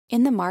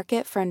In the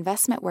market for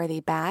investment-worthy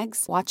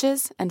bags,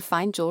 watches, and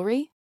fine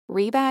jewelry,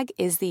 Rebag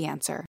is the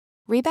answer.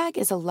 Rebag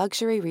is a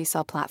luxury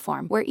resale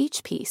platform where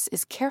each piece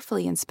is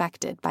carefully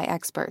inspected by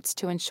experts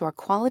to ensure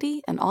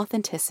quality and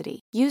authenticity.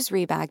 Use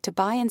Rebag to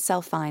buy and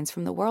sell finds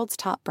from the world's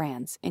top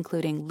brands,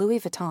 including Louis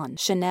Vuitton,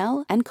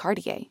 Chanel, and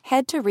Cartier.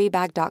 Head to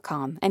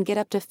Rebag.com and get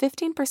up to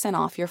 15%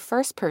 off your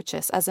first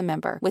purchase as a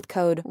member with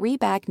code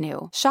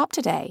REBAGNEW. Shop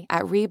today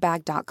at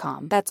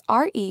Rebag.com. That's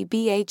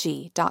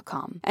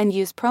REBAG.com. And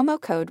use promo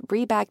code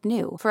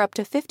REBAGNEW for up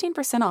to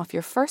 15% off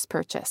your first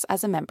purchase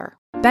as a member.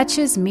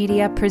 Betches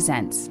Media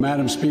presents.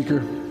 Madam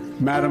Speaker,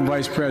 Madam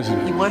Vice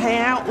President. You want to hang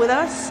out with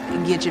us?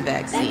 And get your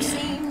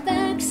vaccine.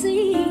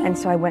 And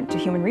so I went to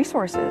Human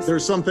Resources.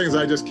 There's some things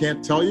I just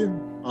can't tell you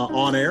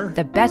on air.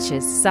 The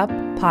Betches Sup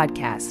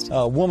Podcast.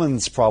 A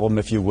woman's problem,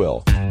 if you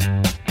will.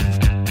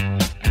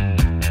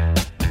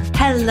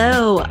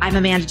 Hello, I'm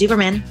Amanda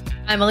Duberman.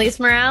 I'm Elise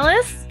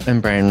Morales. I'm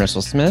Brian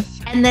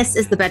Russell-Smith. And this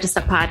is the Betches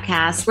Up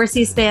Podcast, where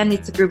C-SPAN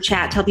meets a group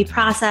chat to help you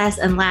process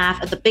and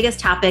laugh at the biggest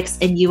topics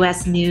in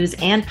U.S. news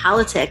and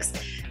politics,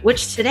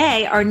 which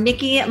today are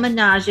Nicki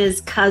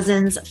Minaj's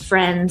cousins'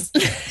 friends'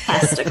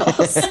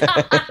 testicles.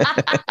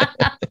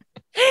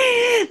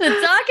 The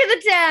talk of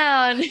the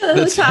town.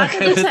 The talk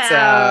of the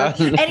town.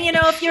 And you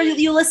know, if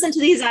you listen to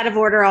these out of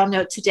order, I'll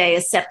note today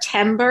is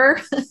September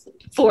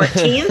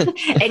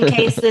 14th, in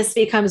case this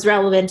becomes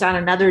relevant on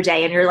another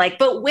day. And you're like,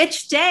 but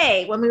which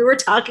day when we were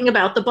talking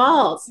about the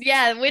balls?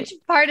 Yeah, which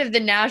part of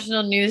the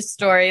national news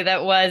story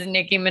that was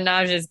Nicki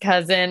Minaj's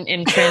cousin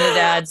in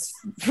Trinidad's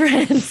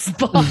friend's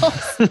balls?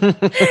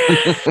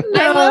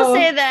 I will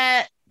say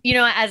that, you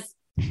know, as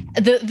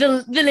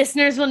the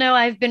listeners will know,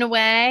 I've been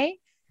away.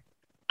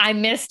 I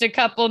missed a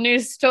couple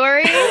news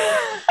stories.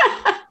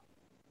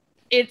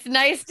 It's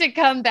nice to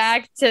come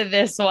back to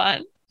this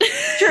one.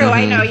 True.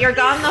 I know you're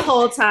gone the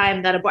whole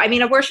time that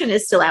abortion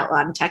is still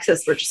outlawed in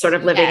Texas. We're just sort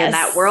of living in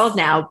that world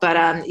now.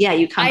 But yeah,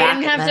 you come back. I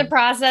didn't have to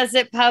process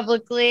it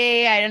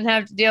publicly. I didn't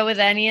have to deal with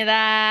any of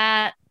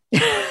that.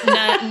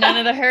 None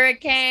of the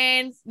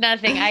hurricanes,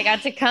 nothing. I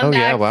got to come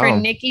back for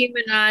Nicki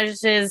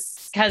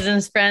Minaj's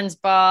cousin's friend's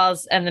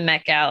balls and the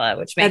Met Gala,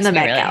 which makes me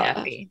really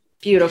happy.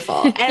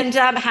 Beautiful. And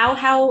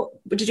how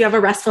did you have a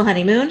restful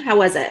honeymoon? How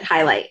was it?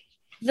 Highlight.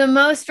 The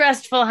most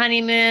restful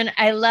honeymoon.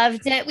 I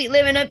loved it. We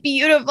live in a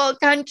beautiful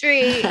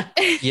country.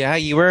 Yeah,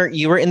 you were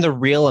in the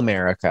real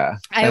America.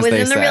 I was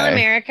in the real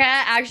America.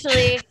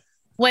 Actually,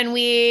 when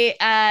we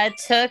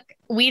took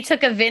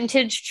a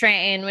vintage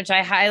train, which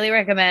I highly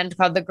recommend,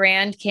 called the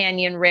Grand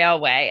Canyon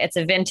Railway. It's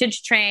a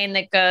vintage train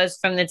that goes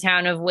from the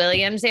town of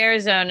Williams,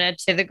 Arizona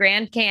to the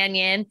Grand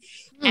Canyon,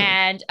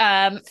 and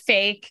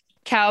fake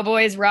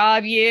cowboys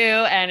rob you,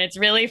 and it's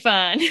really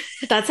fun.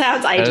 That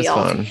sounds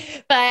ideal.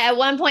 But at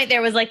one point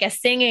there was like a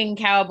singing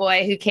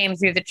cowboy who came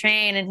through the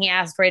train, and he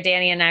asked where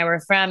Danny and I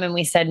were from, and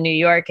we said New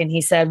York, and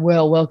he said,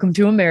 well, welcome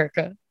to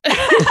America. And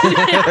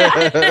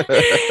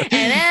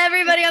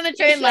everybody on the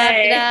train laughed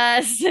at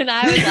us, and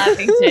I was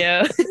laughing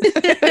too.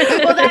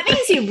 Well, that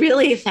means you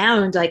really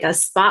found like a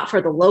spot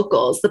for the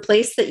locals, the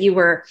place that you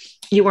were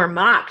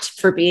mocked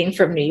for being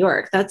from New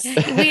York.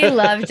 We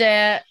loved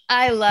it.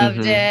 I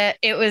loved it.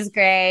 It was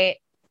great.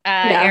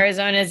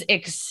 Arizona is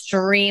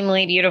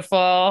extremely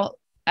beautiful.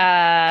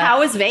 How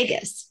was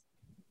Vegas?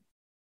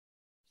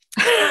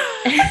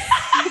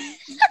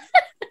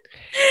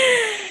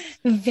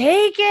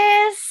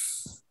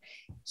 Vegas,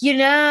 you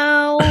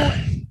know,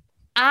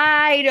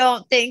 I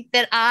don't think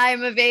that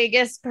I'm a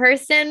Vegas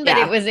person, but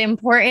it was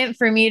important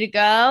for me to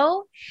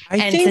go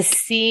and to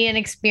see and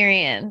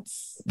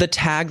experience. The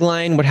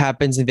tagline, what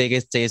happens in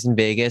Vegas stays in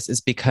Vegas,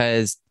 is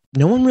because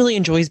no one really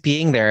enjoys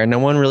being there. And no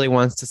one really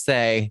wants to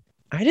say,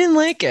 I didn't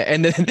like it.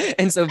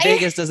 And so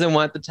Vegas doesn't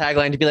want the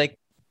tagline to be like,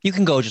 you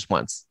can go just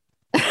once.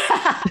 It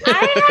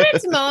had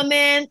its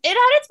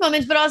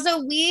moments, but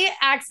also we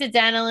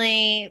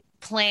accidentally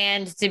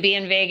planned to be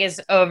in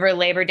Vegas over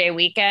Labor Day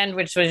weekend,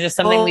 which was just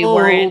something we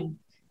weren't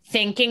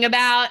thinking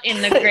about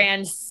in the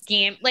grand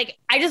scheme. Like,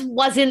 I just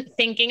wasn't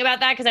thinking about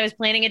that because I was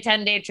planning a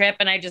 10-day trip,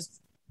 and I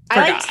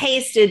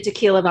tasted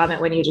tequila vomit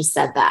when you just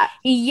said that.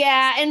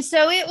 Yeah, and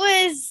so it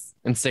was.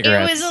 And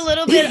cigarettes. It was a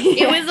little bit.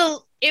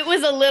 It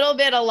was a little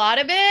bit, a lot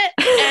of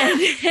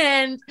it,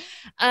 and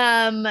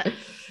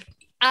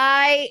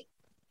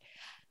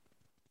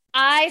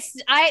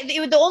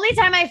the only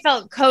time I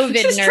felt COVID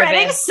just nervous.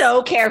 Treading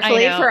so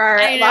carefully for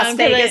our Las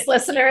Vegas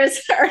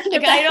listeners.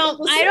 Like, I don't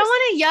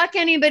want to yuck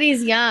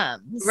anybody's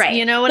yums. Right.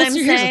 You know what I'm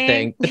saying? Here's the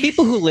thing. The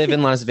people who live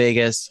in Las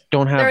Vegas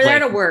don't have. They're there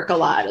to work a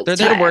lot. They're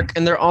there to work,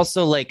 and they're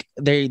also like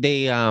they're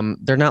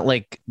not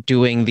like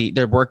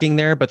they're working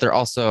there, but they're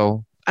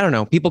also. I don't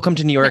know. People come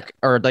to New York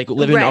or like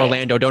live in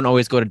Orlando, don't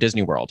always go to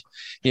Disney World.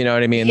 You know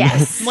what I mean?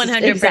 Yes,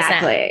 100%.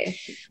 Exactly.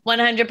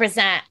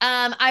 100%.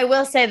 I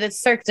will say that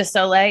Cirque du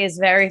Soleil is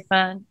very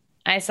fun.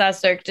 I saw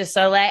Cirque du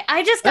Soleil.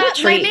 I just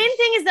got, my main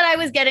thing is that I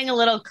was getting a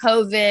little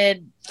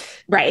COVID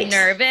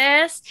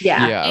nervous.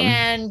 Yeah.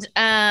 And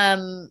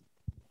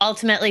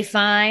ultimately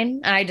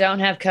fine. I don't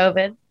have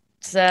COVID.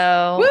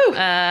 So,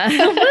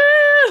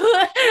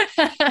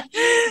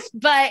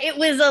 but it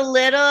was a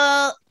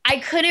little, I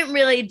couldn't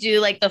really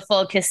do like the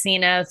full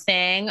casino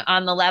thing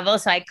on the level.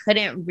 So I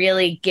couldn't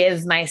really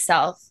give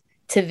myself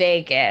to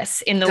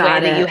Vegas in the way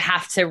that you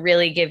have to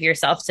really give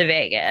yourself to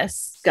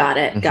Vegas. Got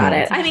it.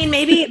 I mean,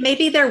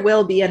 maybe there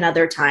will be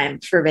another time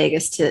for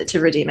Vegas to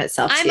redeem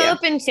itself. I'm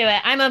open to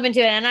it.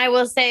 And I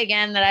will say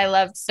again that I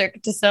loved Cirque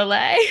du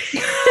Soleil.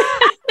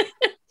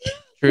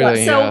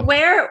 Truly, so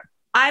where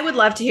I would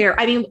love to hear,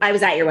 I mean, I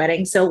was at your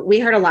wedding, so we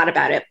heard a lot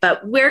about it,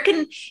 but where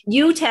can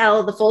you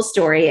tell the full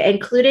story,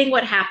 including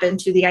what happened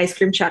to the ice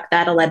cream truck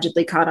that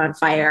allegedly caught on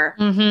fire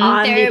on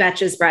the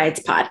Betches Brides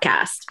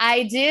podcast?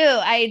 I do.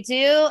 I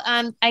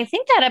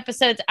think that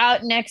episode's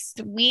out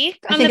next week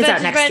on the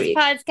Betches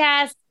Brides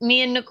podcast.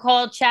 Me and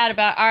Nicole chat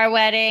about our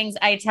weddings.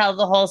 I tell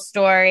the whole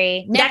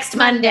story next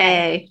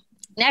Monday.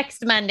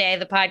 Next Monday,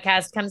 the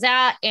podcast comes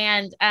out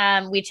and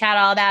we chat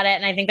all about it.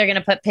 And I think they're going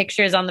to put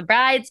pictures on the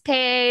bride's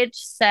page.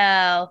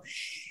 So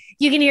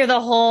you can hear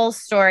the whole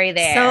story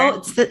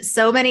there.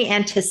 So many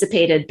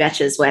anticipated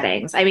Betches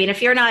weddings. I mean,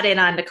 if you're not in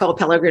on Nicole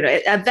Pellegrino,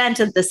 event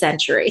of the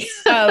century.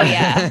 Oh,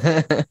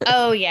 yeah.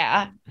 Oh,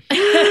 yeah.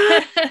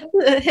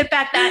 Hit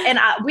back that. And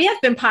we have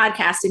been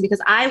podcasting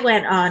because I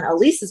went on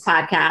Elise's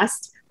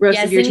podcast, Roast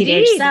of Your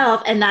Teenage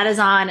Self. And that is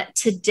on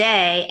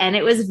today. And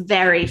it was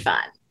very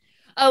fun.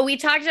 Oh, we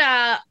talked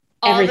about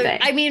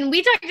everything.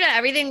 We talked about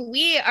everything.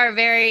 We are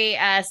very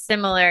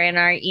similar in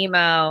our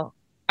emo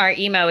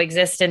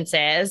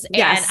existences.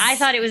 Yes. And I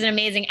thought it was an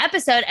amazing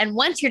episode. And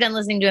once you're done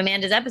listening to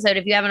Amanda's episode,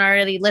 if you haven't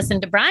already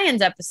listened to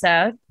Brian's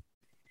episode,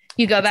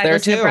 you go back and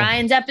listen to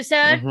Brian's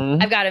episode.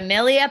 I've got a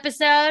Millie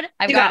episode.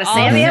 I've got a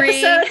Sammy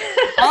episode.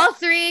 All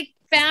three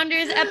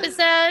founders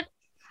episode.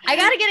 I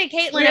got to get a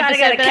Caitlin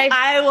episode.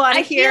 I want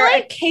to hear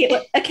a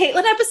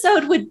Caitlin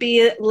episode would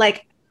be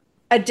like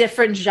a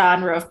different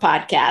genre of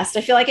podcast.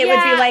 I feel like it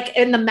would be like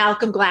in the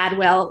Malcolm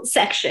Gladwell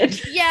section.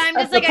 Yeah, I'm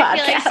just like, I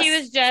feel like she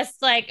was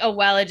just like a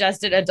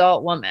well-adjusted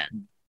adult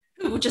woman.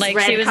 Who just like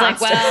she was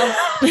constant.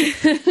 like,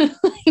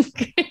 well,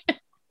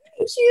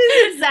 she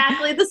is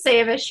exactly the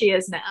same as she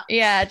is now.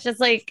 Yeah, just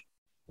like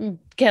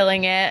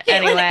killing it.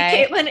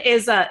 Anyway,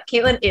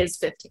 Caitlin is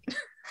 15.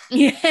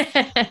 Yeah,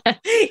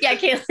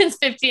 Caitlin's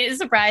 15.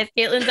 Surprise,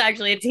 Caitlin's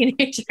actually a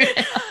teenager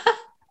now.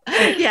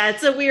 Yeah,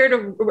 it's a weird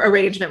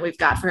arrangement we've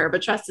got for her,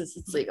 but trust us,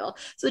 it's legal.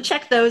 So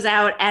check those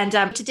out. And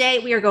today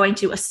we are going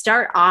to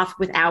start off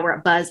with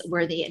our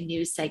Buzzworthy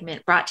News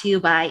segment brought to you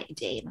by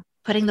Dame.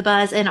 Putting the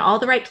buzz in all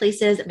the right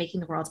places,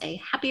 making the world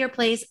a happier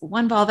place,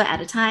 one vulva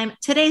at a time.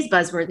 Today's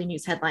Buzzworthy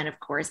News headline, of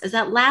course, is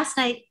that last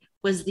night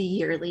was the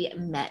yearly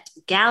Met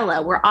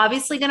Gala. We're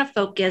obviously going to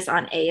focus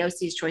on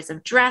AOC's choice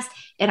of dress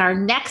in our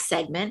next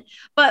segment.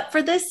 But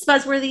for this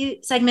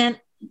Buzzworthy segment,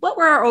 what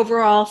were our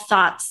overall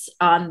thoughts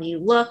on the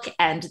look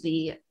and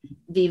the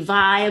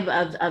vibe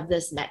of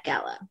this Met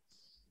Gala?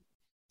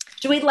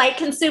 Do we like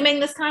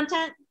consuming this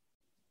content?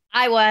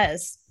 I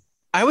was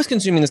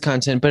consuming this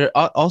content, but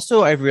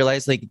also I've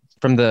realized, like,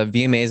 from the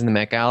VMAs and the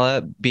Met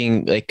Gala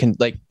being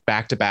like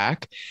back to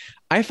back,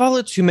 I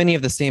follow too many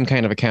of the same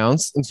kind of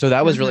accounts. And so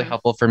that was really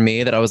helpful for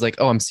me, that I was like,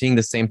 oh, I'm seeing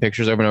the same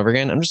pictures over and over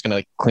again. I'm just going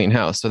to clean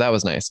house. So that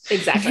was nice.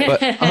 Exactly.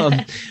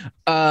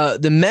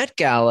 But the Met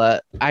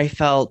Gala, I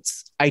felt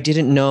I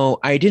didn't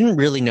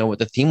really know what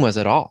the theme was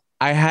at all.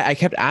 I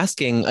kept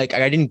asking, like,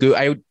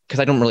 because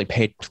I don't really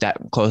pay that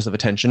close of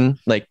attention,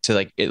 like, to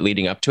like it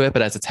leading up to it.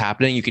 But as it's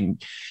happening, you can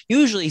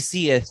usually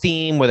see a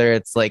theme, whether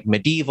it's like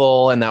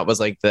medieval, and that was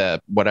like the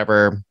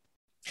whatever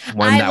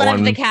one. I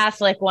loved the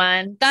Catholic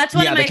one. That's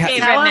one of my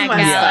favorite Met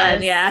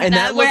Galas. Yeah, and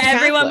that where Catholic.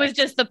 Everyone was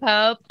just the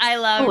Pope. I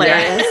loved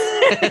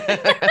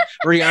it.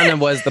 Rihanna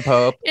was the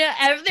Pope.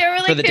 Yeah, there were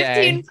like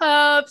 15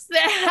 popes.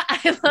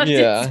 I loved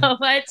it so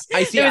much.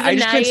 I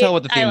just couldn't tell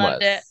what the theme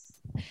was.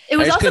 It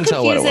was also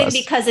confusing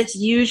because it's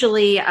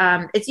usually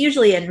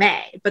in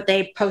May, but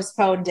they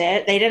postponed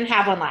it. They didn't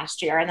have one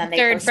last year, and then they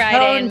third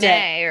Friday in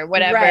May or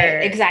whatever.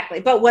 Right, exactly.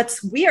 But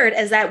what's weird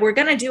is that we're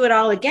going to do it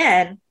all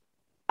again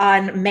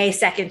on May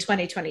 2nd,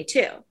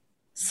 2022.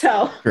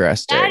 So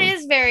that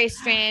is very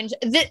strange.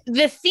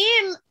 The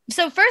theme.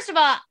 So first of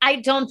all, I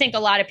don't think a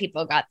lot of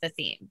people got the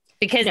theme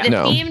because the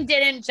theme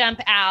didn't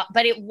jump out,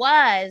 but it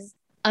was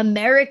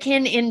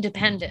American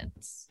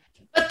independence.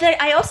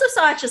 But I also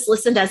saw it just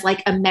listed as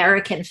like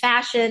American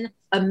fashion,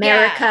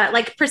 America,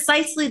 like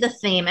precisely the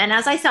theme. And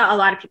as I saw a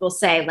lot of people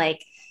say,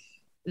 like,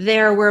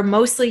 there were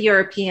mostly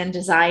European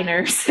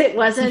designers. It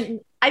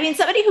wasn't, I mean,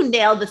 somebody who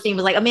nailed the theme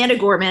was like Amanda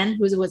Gorman,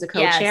 who was a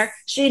co-chair.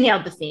 She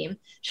nailed the theme.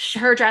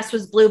 Her dress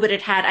was blue, but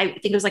it had, I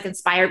think it was like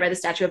inspired by the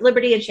Statue of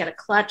Liberty. And she had a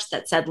clutch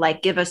that said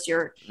like, give us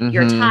you're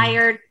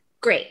tired.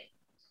 Great.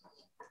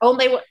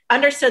 Only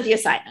understood the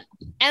assignment.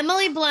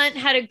 Emily Blunt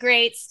had a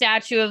great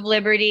Statue of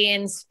Liberty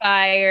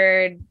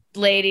inspired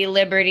Lady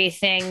Liberty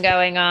thing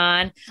going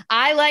on.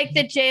 I like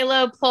that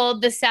J-Lo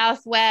pulled the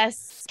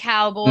Southwest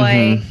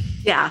cowboy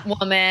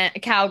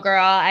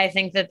cowgirl. I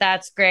think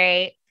that's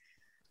great.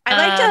 I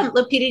liked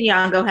Lupita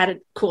Nyong'o had a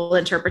cool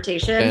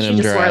interpretation. She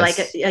just wore like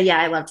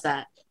I loved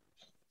that.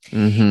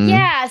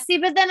 Yeah, see,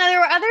 but then there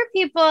were other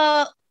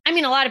people I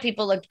mean, a lot of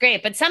people looked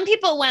great, but some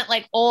people went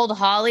like old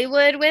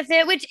Hollywood with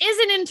it, which is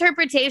an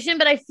interpretation,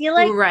 but I feel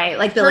like, right,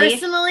 like Billie.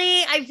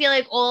 Personally, I feel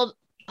like old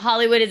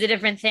Hollywood is a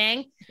different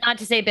thing. Not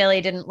to say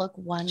Billie didn't look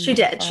wonderful. She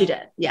did.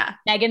 Yeah.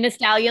 Megan Thee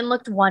Stallion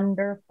looked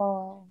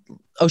wonderful.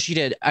 Oh, she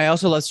did. I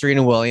also love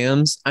Serena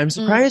Williams. I'm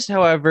surprised,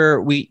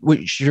 however,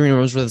 Serena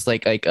Williams was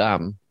like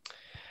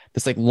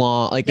this like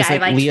long, like this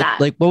like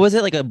what was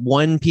it, like a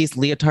one piece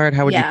leotard?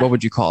 What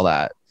would you call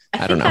that?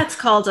 I don't know. That's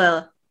called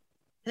a.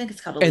 I think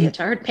it's called a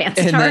leotard, pants.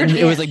 And then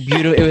it was like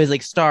beautiful. It was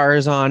like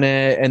stars on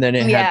it, and then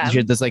she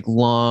had this like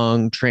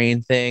long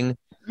train thing.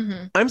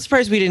 Mm-hmm. I'm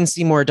surprised we didn't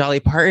see more Dolly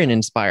Parton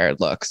inspired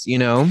looks. You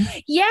know?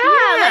 Yeah.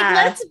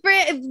 Like let's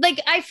bring.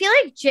 Like I feel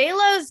like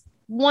J-Lo's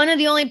one of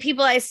the only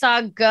people I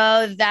saw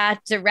go that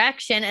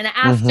direction, and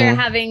after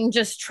having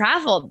just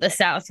traveled the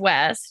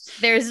Southwest,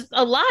 there's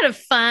a lot of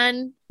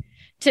fun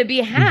to be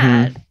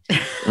had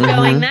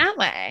going that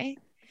way.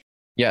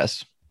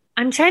 Yes.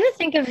 I'm trying to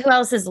think of who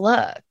else's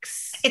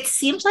looks. It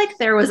seemed like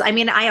there was, I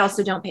mean, I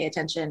also don't pay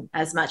attention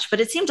as much, but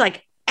it seemed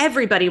like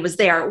everybody was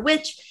there,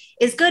 which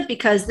is good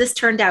because this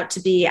turned out to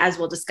be, as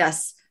we'll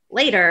discuss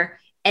later,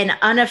 an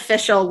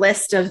unofficial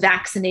list of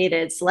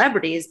vaccinated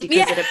celebrities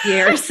because it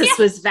appears this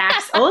was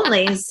vax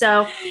only.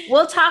 So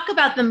we'll talk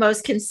about the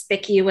most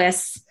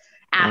conspicuous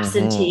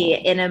absentee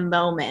in a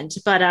moment.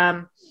 But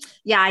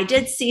I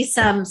did see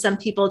some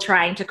people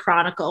trying to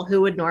chronicle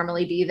who would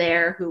normally be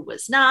there, who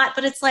was not.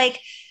 But it's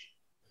like,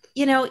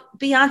 you know,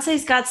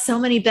 Beyonce's got so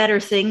many better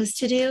things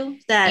to do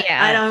that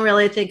I don't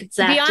really think it's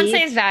that Beyonce's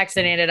deep.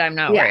 Vaccinated. I'm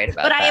not worried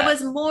about that. I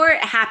was more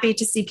happy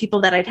to see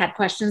people that I'd had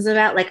questions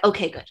about, like,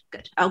 okay, good.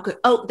 Oh, good.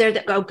 Oh,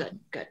 good.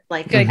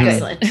 Like, good.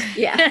 Excellent.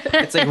 Yeah.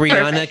 It's like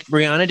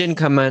Rihanna didn't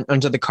come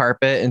onto the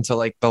carpet until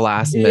like the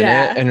last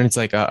minute. And it's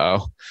like,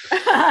 it's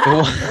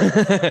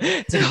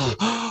like,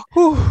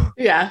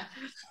 yeah.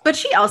 But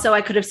she also, I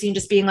could have seen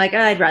just being like,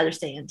 I'd rather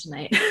stay in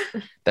tonight.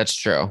 That's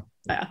true.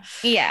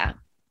 Yeah.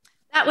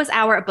 That was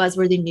our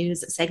Buzzworthy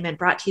News segment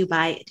brought to you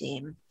by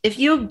Dame. If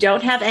you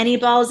don't have any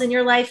balls in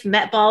your life,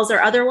 Met balls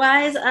or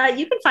otherwise,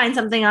 you can find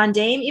something on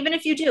Dame. Even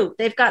if you do,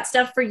 they've got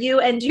stuff for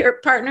you and your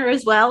partner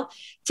as well.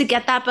 To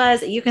get that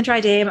buzz, you can try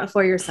Dame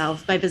for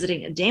yourself by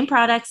visiting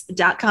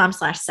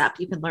dameproducts.com/sup.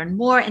 You can learn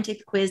more and take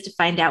the quiz to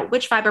find out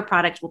which fiber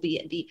product will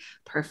be the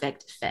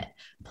perfect fit.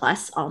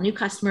 Plus, all new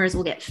customers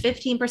will get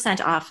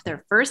 15% off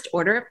their first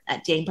order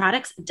at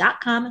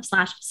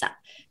dameproducts.com/sup.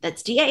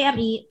 That's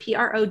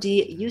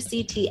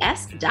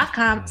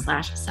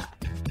DAMEPRODUCTS.com/sup.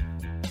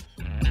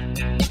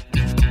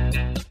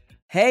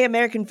 Hey,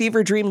 American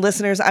Fever Dream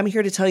listeners, I'm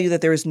here to tell you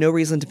that there is no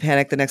reason to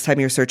panic the next time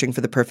you're searching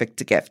for the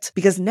perfect gift,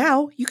 because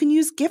now you can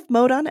use gift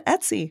mode on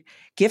Etsy.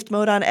 Gift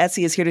mode on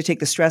Etsy is here to take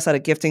the stress out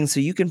of gifting so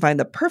you can find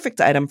the perfect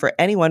item for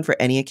anyone for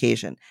any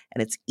occasion.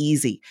 And it's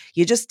easy.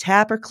 You just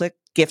tap or click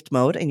gift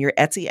mode in your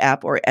Etsy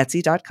app or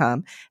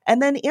Etsy.com,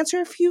 and then answer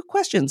a few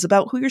questions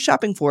about who you're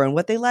shopping for and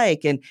what they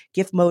like. And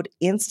gift mode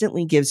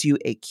instantly gives you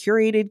a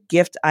curated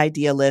gift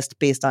idea list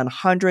based on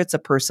hundreds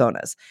of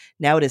personas.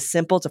 Now it is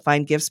simple to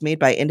find gifts made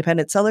by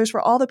independent sellers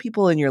for all the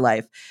people in your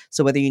life.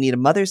 So whether you need a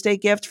Mother's Day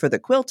gift for the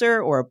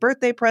quilter or a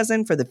birthday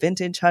present for the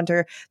vintage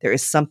hunter, there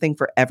is something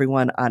for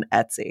everyone on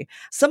Etsy.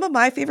 Some of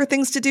my favorite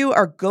things to do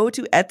are go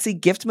to Etsy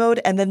gift mode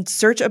and then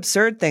search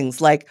absurd things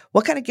like,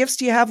 what kind of gifts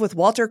do you have with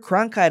Walter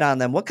Cronkite on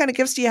them? What kind of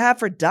gifts do you have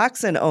for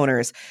dachshund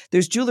owners?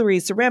 There's jewelry,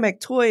 ceramic,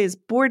 toys,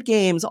 board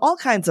games, all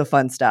kinds of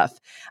fun stuff.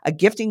 A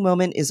gifting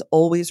moment is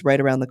always right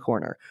around the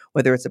corner,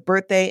 whether it's a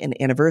birthday, an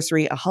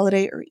anniversary, a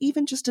holiday, or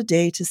even just a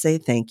day to say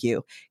thank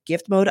you.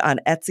 Gift mode on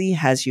Etsy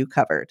has you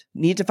covered.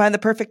 Need to find the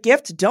perfect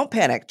gift? Don't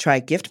panic. Try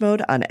gift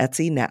mode on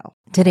Etsy now.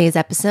 Today's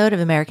episode of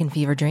American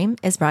Fever Dream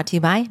is brought to you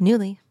by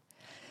Nuuly.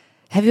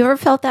 Have you ever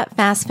felt that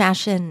fast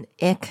fashion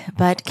ick,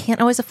 but can't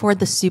always afford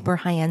the super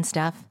high-end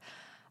stuff?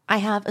 I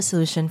have a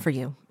solution for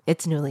you.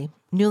 It's Nuuly.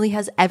 Nuuly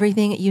has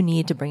everything you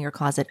need to bring your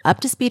closet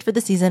up to speed for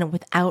the season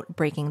without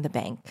breaking the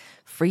bank.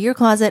 Free your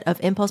closet of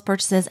impulse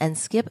purchases and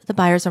skip the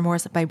buyer's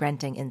remorse by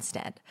renting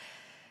instead.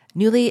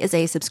 Nuuly is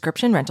a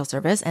subscription rental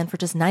service, and for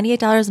just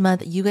 $98 a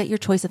month, you get your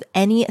choice of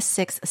any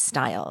 6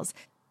 styles.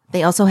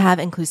 They also have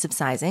inclusive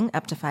sizing,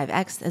 up to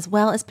 5X, as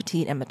well as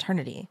petite and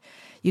maternity.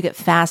 You get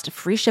fast,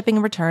 free shipping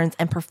and returns,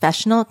 and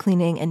professional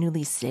cleaning and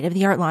Nuuly's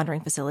state-of-the-art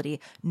laundering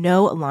facility.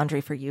 No laundry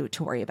for you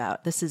to worry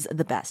about. This is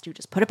the best. You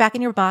just put it back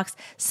in your box,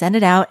 send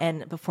it out,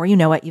 and before you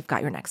know it, you've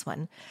got your next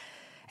one.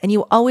 And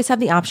you always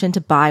have the option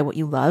to buy what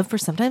you love for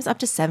sometimes up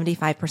to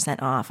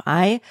 75% off.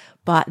 I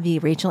bought the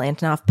Rachel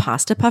Antonoff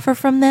pasta puffer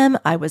from them.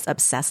 I was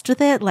obsessed with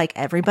it, like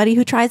everybody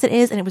who tries it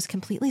is, and it was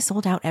completely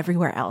sold out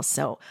everywhere else.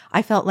 So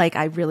I felt like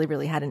I really,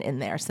 really had an in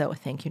there. So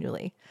thank you,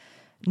 Nuuly.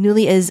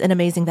 Nuuly is an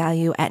amazing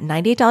value at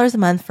 $98 a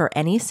month for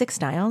any 6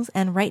 styles.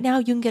 And right now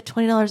you can get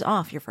 $20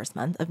 off your first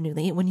month of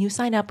Nuuly when you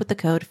sign up with the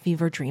code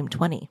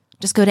FEVERDREAM20.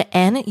 Just go to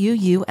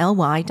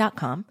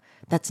NUULY.com.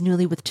 That's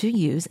Nuuly with 2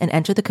 U's, and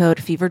enter the code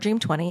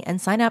FEVERDREAM20 and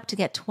sign up to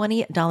get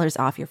 $20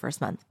 off your first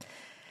month.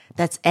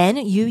 That's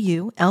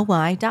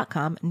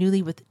NUULY.com,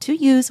 Nuuly with 2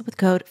 U's with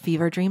code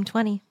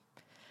FEVERDREAM20.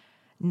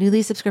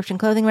 Nuuly subscription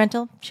clothing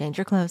rental. Change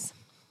your clothes.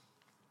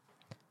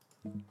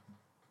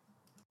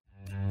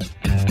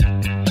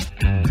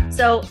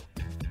 So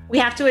we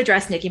have to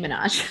address Nicki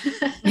Minaj.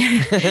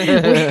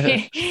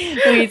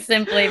 we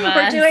simply must.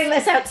 We're doing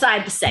this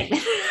outside the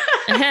segment.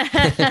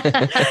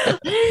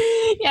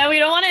 Yeah, we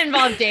don't want to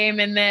involve Dame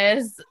in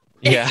this.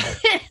 Yeah.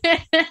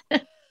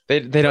 They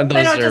don't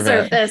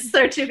deserve this.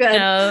 They're too good.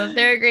 No,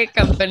 they're a great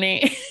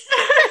company.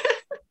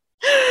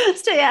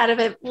 Stay out of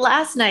it.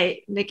 Last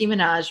night, Nicki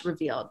Minaj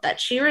revealed that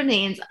she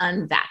remains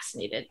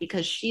unvaccinated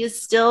because she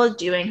is still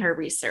doing her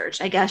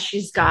research. I guess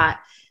she's got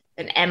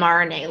an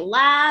mRNA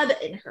lab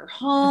in her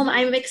home,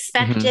 I'm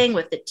expecting,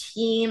 with a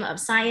team of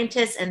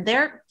scientists. And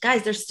they're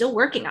still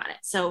working on it.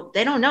 So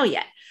they don't know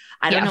yet.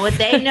 I don't know what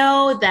they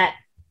know that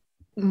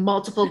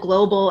multiple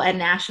global and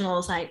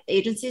national science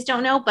agencies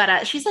don't know.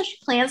 But she says she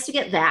plans to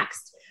get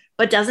vaxxed,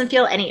 but doesn't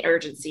feel any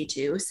urgency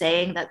to,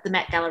 saying that the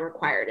Met Gala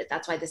required it.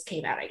 That's why this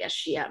came out. I guess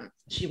she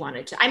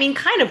wanted to,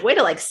 kind of way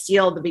to like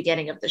steal the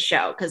beginning of the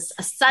show, because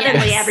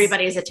suddenly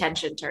everybody's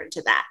attention turned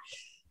to that.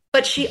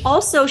 But she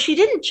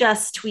didn't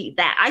just tweet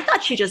that. I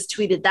thought she just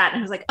tweeted that. And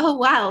I was like, oh,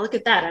 wow, look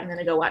at that. I'm going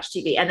to go watch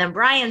TV. And then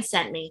Brian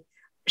sent me,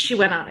 she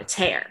went on a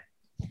tear.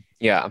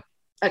 Yeah.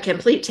 A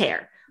complete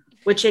tear,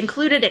 which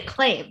included a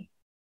claim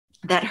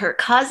that her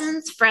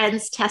cousin's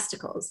friend's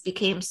testicles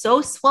became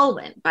so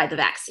swollen by the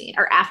vaccine,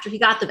 or after he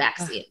got the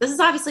vaccine. This is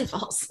obviously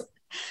false.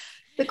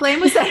 The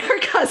claim was that her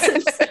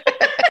cousin's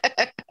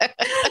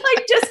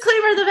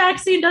disclaimer, the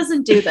vaccine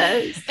doesn't do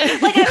this. I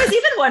was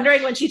even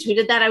wondering when she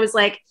tweeted that, I was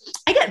like,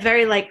 I get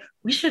very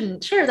we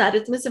shouldn't share that.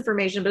 It's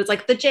misinformation, but it's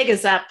like the jig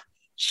is up.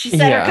 She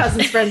said her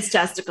cousin's friend's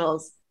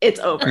testicles. It's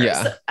over.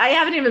 Yeah. So I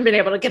haven't even been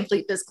able to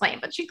complete this claim,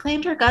 but she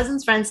claimed her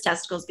cousin's friend's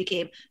testicles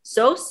became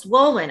so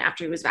swollen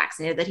after he was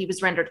vaccinated that he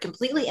was rendered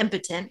completely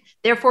impotent,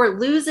 therefore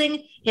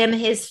losing him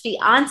his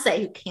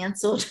fiance, who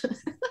canceled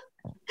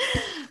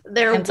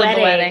their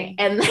wedding.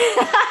 And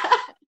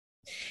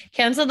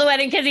canceled the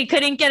wedding because he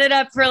couldn't get it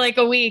up for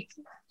a week.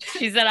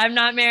 She said, I'm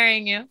not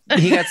marrying you.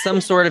 He got some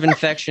sort of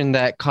infection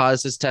that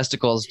caused his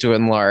testicles to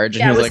enlarge.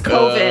 Yeah, and it was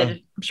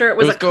COVID. I'm sure it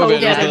was a COVID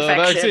infection.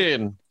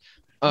 Vaccine.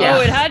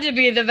 It had to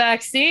be the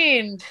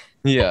vaccine.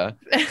 Yeah.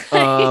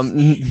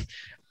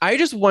 I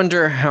just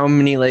wonder how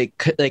many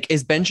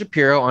is Ben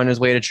Shapiro on his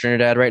way to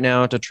Trinidad right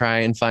now to try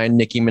and find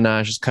Nicki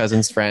Minaj's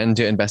cousin's friend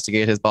to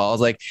investigate his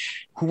balls?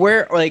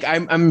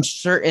 I'm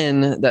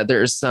certain that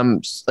there's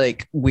some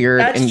weird.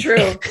 That's true.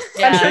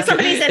 I'm sure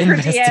somebody sent her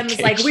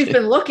DMs we've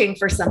been looking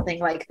for something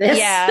like this.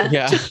 Yeah.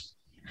 Yeah.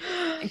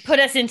 Put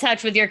us in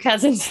touch with your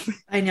cousins.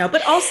 I know,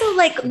 but also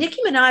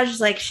Nicki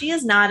Minaj, she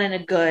is not in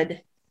a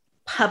good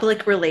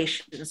public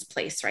relations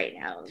place right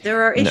now.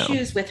 There are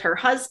issues with her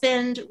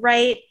husband,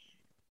 right?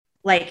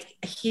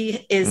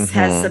 He has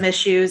some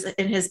issues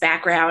in his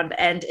background,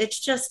 and it's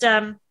just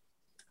I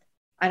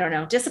don't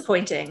know,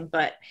 disappointing.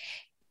 But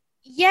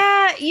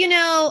yeah,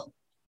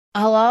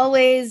 I'll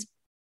always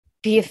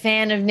be a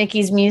fan of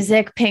Nicki's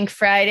music. Pink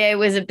Friday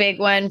was a big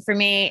one for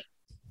me.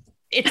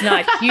 It's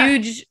not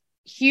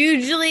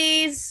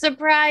hugely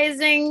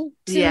surprising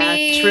to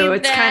me. Yeah, true.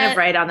 It's kind of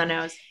right on the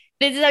nose.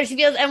 This is how she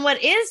feels. And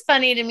what is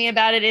funny to me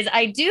about it is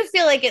I do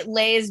feel like it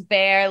lays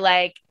bare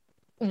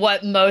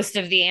what most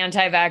of the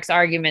anti-vax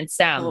arguments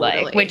sound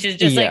like, which is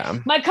just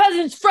my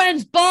cousin's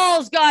friend's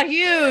balls got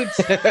huge.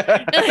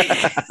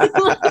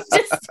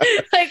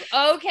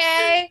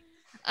 Okay.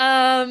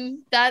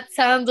 That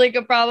sounds like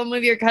a problem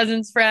with your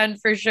cousin's friend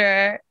for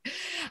sure.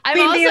 It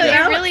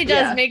really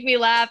does make me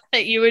laugh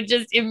that you would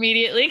just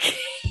immediately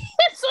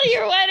cancel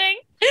your wedding.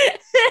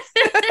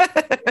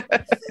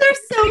 There's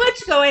so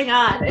much going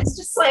on. It's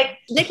just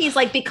Nicki's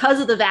because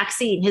of the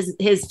vaccine,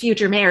 his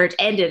future marriage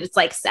ended. It's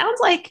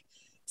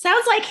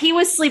sounds like he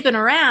was sleeping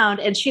around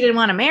and she didn't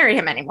want to marry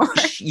him anymore.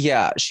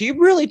 Yeah, she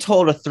really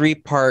told a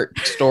 3-part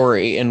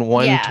story in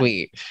one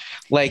tweet.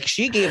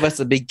 She gave us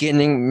a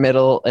beginning,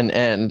 middle, and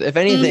end. If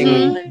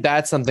anything,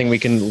 that's something we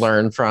can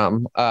learn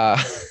from. I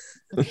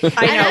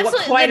know,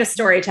 quite a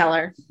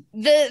storyteller.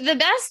 The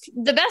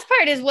best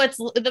part is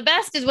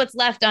what's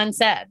left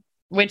unsaid,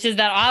 which is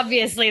that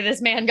obviously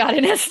this man got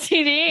an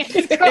STD.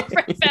 His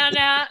girlfriend found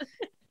out,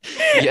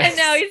 and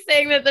now he's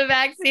saying that the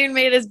vaccine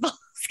made his balls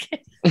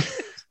skinny.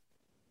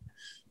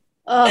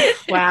 Oh,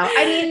 wow.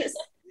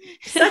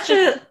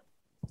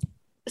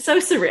 So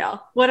surreal.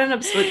 What an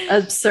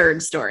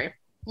absurd story.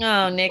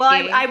 Oh, Nicki. Well,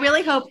 I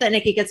really hope that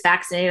Nicki gets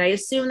vaccinated. I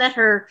assume that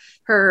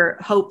her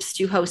hopes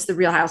to host the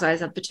Real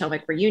Housewives of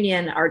Potomac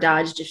reunion are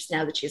dodged just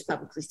now that she's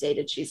publicly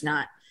stated she's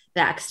not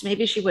vaxxed.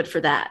 Maybe she would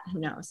for that. Who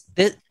knows?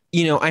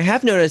 I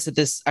have noticed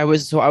that I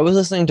was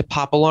listening to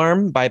Pop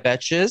Alarm by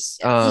Betches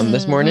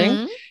this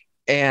morning,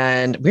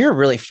 and we were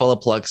really full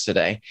of plugs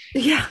today.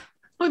 Yeah.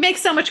 We make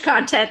so much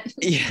content.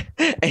 Yeah.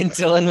 And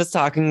Dylan was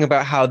talking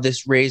about how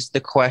this raised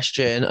the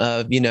question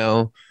of,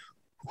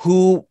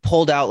 who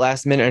pulled out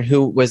last minute and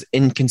who was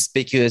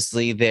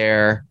inconspicuously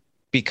there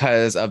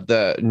because of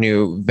the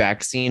new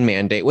vaccine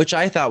mandate, which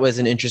I thought was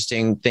an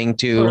interesting thing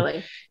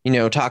to,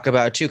 talk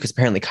about too, because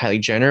apparently Kylie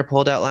Jenner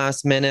pulled out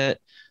last minute.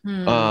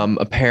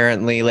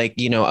 Apparently, like,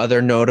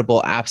 other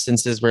notable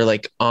absences were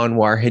like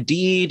Anwar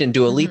Hadid and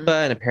Dua Lipa,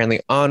 and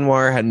apparently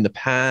Anwar had in the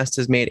past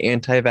has made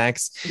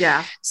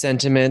anti-vax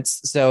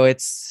sentiments. So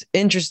it's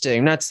interesting.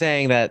 I'm not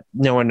saying that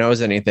no one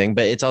knows anything,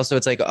 but it's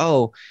like,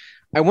 oh,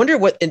 I wonder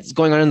what is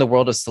going on in the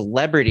world of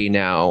celebrity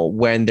now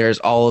when there's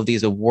all of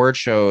these award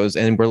shows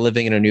and we're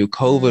living in a new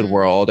COVID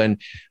world.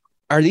 And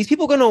are these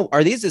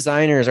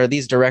designers, are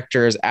these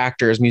directors,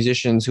 actors,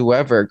 musicians,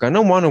 whoever, going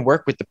to want to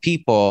work with the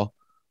people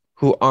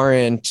who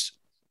aren't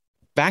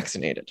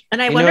vaccinated?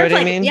 And I wonder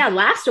if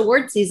last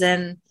award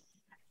season,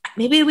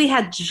 maybe we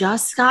had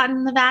just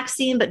gotten the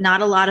vaccine, but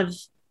not a lot of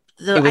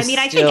I think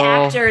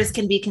actors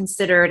can be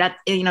considered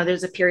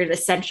there's a period of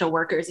essential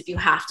workers if you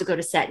have to go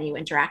to set and you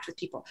interact with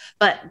people.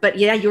 But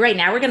yeah, you're right.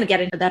 Now we're going to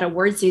get into that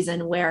award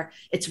season where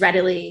it's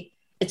readily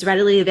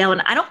available.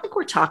 And I don't think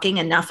we're talking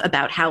enough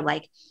about how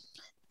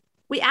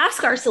we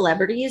ask our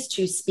celebrities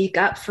to speak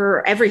up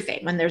for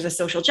everything when there's a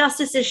social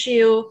justice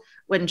issue,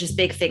 when just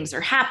big things are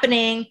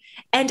happening.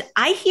 And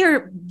I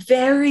hear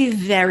very,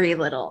 very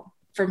little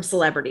from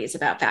celebrities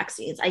about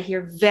vaccines. I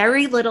hear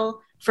very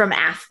little from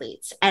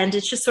athletes. And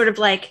it's just sort of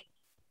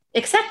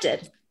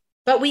accepted.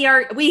 But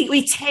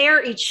we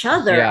tear each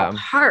other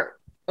apart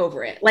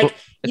over it.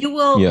 You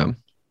will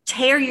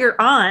tear your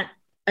aunt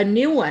a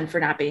new one for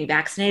not being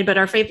vaccinated, but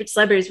our favorite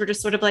celebrities were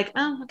just sort of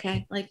oh,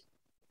 okay. It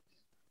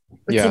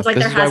seems like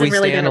there hasn't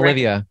really been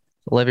Olivia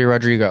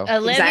Rodrigo.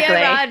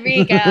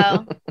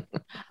 Rodrigo.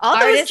 All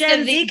those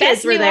Gen Z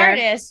kids were there.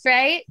 Artist,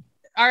 right?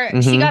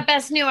 She got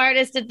Best New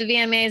Artist at the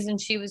VMAs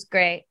and she was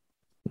great.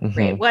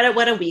 Great.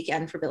 What a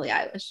weekend for Billie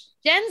Eilish.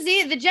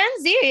 The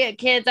Gen Z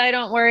kids, I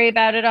don't worry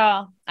about at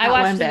all. I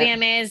watched the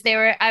VMAs.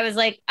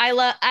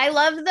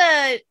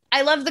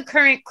 I love the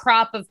current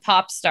crop of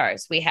pop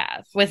stars we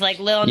have with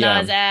Lil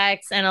Nas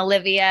X and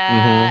Olivia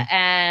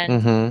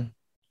and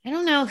I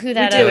don't know who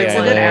that is. It's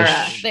a good era.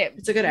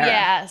 It's a good era.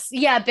 Yes.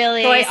 Yeah,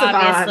 Billie,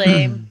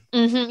 obviously.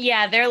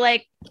 Yeah, they're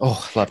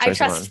I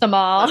trust them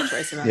all.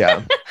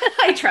 Yeah.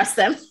 I trust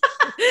them.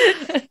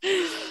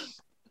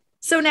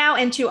 So now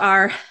into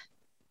our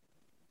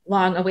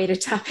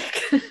long-awaited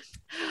topic,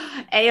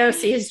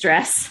 AOC's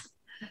dress.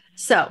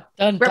 So,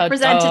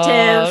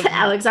 Representative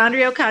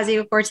Alexandria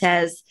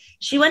Ocasio-Cortez,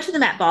 she went to the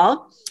Met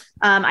Ball.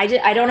 I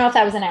don't know if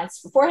that was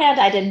announced beforehand.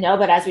 I didn't know,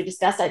 but as we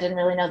discussed, I didn't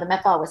really know the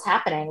Met Ball was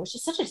happening. It was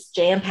just such a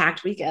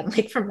jam-packed weekend,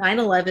 from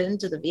 9/11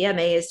 to the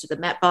VMAs to the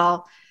Met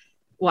Ball.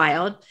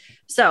 Wild.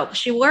 So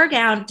she wore a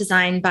gown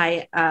designed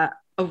by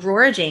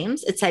Aurora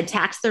James. It said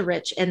 "Tax the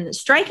Rich" and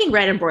striking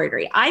red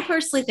embroidery. I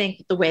personally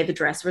think the way the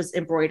dress was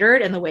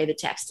embroidered and the way the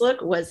text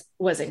looked was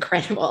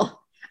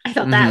incredible. I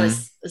thought that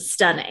was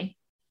stunning.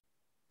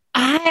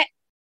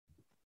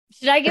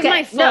 Should I give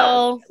my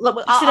full?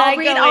 No.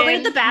 I'll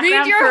read the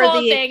background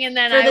for the thing, and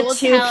then for the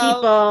two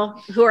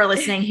people who are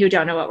listening who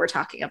don't know what we're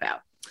talking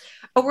about.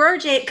 Aurora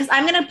James, because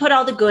I'm going to put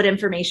all the good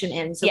information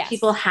in so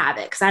people have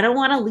it, because I don't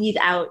want to leave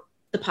out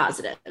the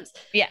positives.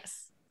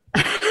 Yes.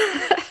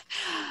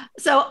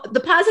 So the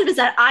positive is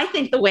that I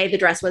think the way the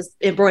dress was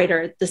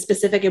embroidered, the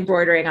specific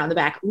embroidering on the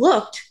back,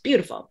 looked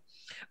beautiful.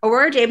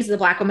 Aurora James is a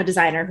Black woman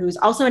designer who's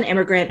also an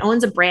immigrant,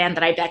 owns a brand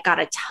that I bet got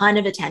a ton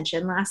of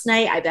attention last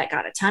night. I bet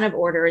got a ton of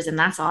orders, and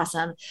that's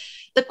awesome.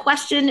 The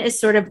question is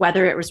sort of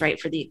whether it was right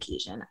for the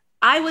occasion.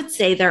 I would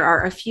say there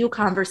are a few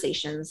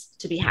conversations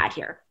to be had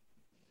here.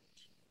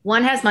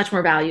 One has much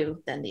more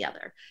value than the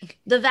other.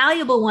 The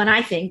valuable one,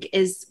 I think,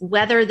 is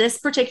whether this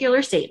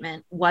particular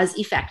statement was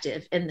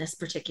effective in this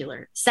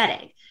particular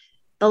setting.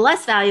 The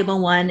less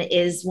valuable one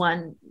is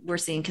one we're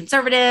seeing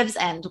conservatives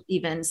and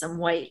even some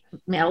white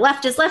male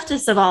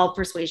leftists of all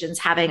persuasions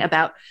having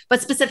about,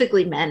 but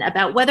specifically men,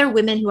 about whether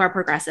women who are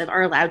progressive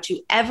are allowed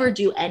to ever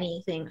do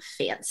anything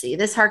fancy.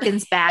 This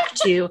harkens back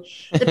to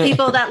the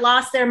people that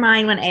lost their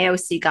mind when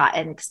AOC got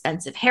an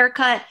expensive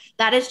haircut.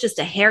 That is just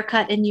a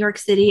haircut in New York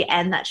City,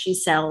 and that she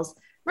sells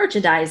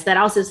merchandise that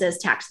also says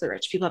 "Tax the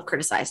Rich." People have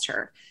criticized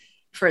her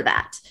for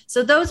that.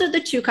 So those are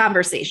the two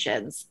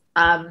conversations.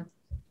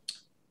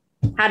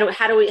 How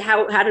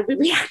did we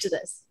react to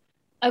this?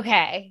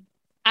 Okay.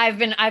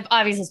 I've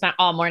obviously spent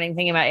all morning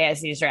thinking about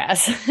AOC's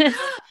dress.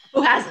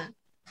 Who hasn't?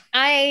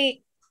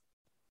 I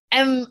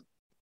am.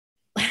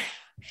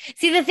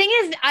 See, the thing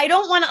is, I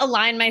don't want to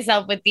align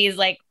myself with these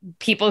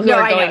people who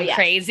are going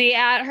crazy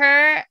at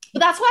her. But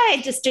that's why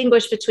I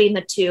distinguish between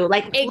the two.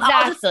 Exactly.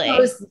 I'll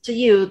just pose to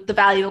you the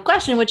valuable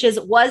question, which is,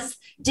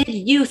 did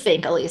you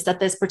think, Elise, that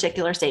this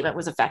particular statement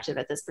was effective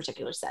at this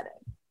particular setting?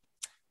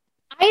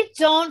 I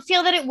don't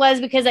feel that it was,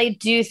 because I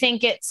do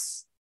think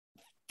it's,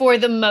 for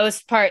the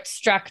most part,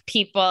 struck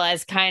people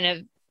as kind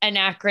of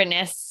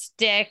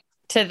anachronistic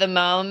to the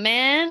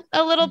moment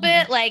a little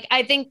bit.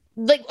 I think,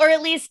 or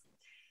at least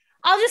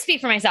I'll just speak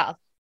for myself.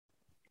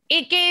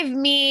 It gave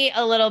me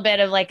a little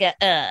bit of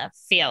a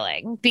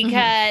feeling,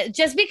 because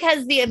just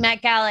because the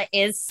Met Gala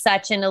is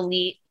such an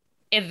elite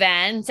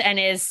event and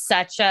is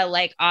such a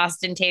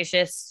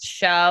ostentatious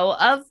show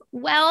of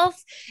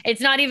wealth.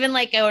 It's not even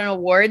an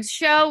awards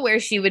show where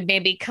she would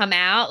maybe come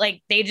out.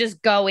 They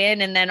just go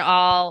in and then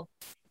all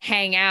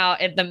hang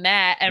out at the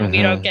Met, and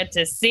we don't get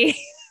to see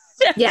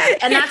Yeah.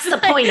 And that's the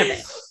point of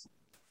it.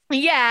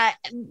 Yeah.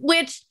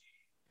 Which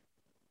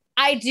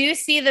I do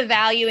see the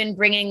value in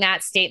bringing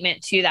that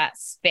statement to that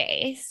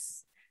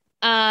space.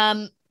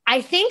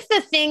 I think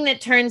the thing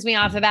that turns me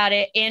off about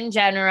it in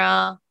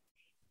general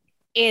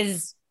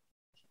is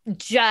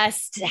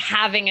just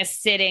having a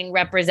sitting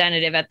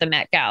representative at the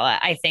Met Gala.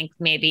 I think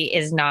maybe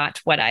is not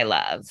what I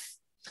love.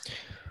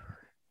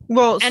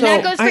 Well, and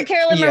that goes for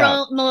Carolyn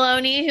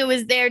Maloney, who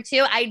was there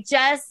too. I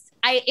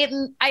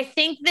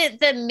think that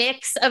the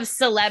mix of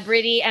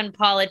celebrity and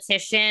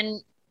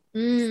politician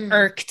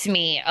irked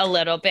me a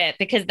little bit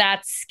because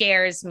that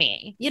scares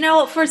me. You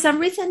know, for some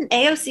reason,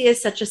 AOC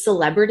is such a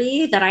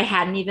celebrity that I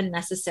hadn't even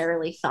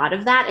necessarily thought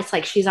of that. It's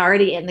like she's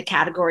already in the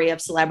category of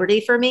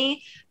celebrity for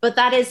me, but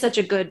that is such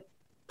a good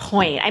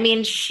point. I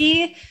mean,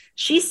 she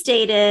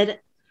stated,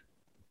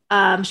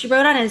 she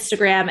wrote on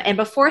Instagram, and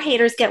before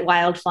haters get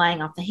wild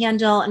flying off the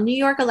handle, New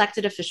York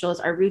elected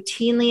officials are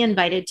routinely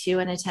invited to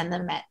and attend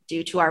the Met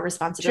due to our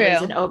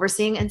responsibilities in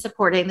overseeing and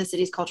supporting the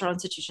city's cultural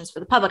institutions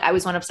for the public. I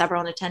was one of several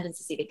in attendance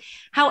this evening.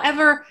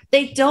 However,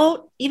 they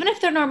don't, even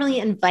if they're normally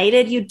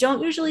invited, you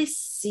don't usually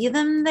see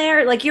them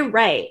there. Like, you're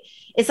right.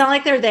 It's not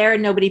like they're there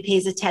and nobody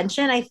pays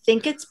attention. I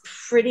think it's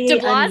pretty De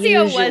Blasio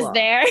unusual. Was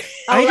there.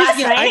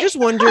 I just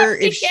wonder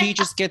if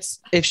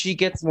she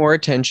gets more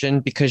attention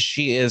because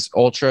she is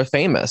ultra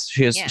famous.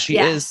 She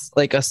is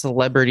like a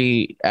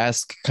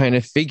celebrity-esque kind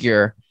of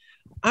figure.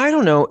 I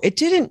don't know. It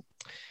didn't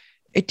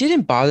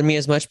bother me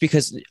as much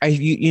because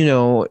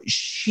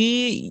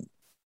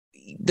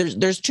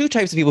there's two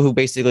types of people who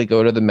basically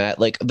go to the Met.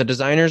 Like, the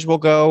designers will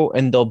go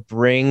and they'll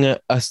bring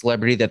a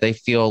celebrity that they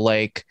feel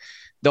like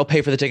they'll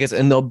pay for the tickets,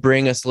 and they'll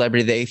bring a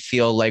celebrity they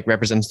feel like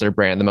represents their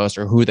brand the most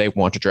or who they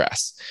want to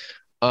dress.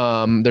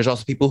 There's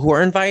also people who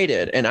are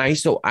invited. And I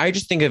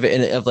just think of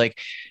it of like,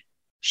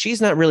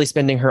 she's not really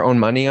spending her own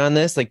money on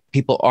this. Like,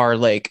 people are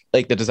like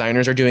the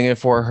designers are doing it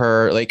for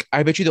her. Like,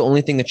 I bet you the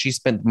only thing that she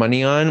spent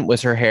money on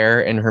was her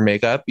hair and her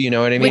makeup. You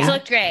know what I mean? Which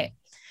looked great.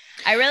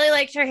 I really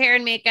liked her hair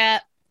and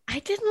makeup. I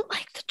didn't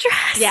like the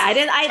dress. Yeah, I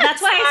didn't.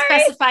 That's why I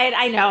specified.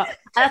 I know.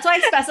 That's why I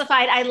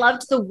specified. I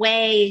loved the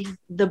way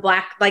the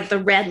black, like the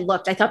red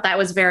looked. I thought that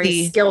was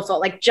very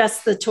skillful. Like,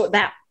 just I'm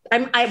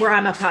a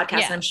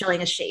podcast and I'm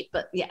showing a shape,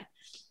 but yeah.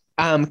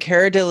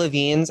 Cara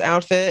Delevingne's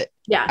outfit.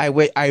 Yeah.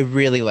 I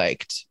really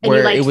liked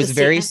where it was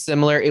very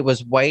similar. It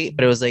was white,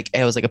 but it was like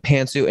a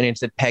pantsuit and it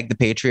said "Peg the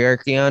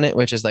Patriarchy" on it,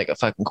 which is like a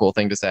fucking cool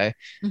thing to say.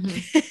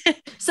 Mm-hmm.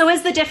 So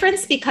is the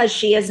difference because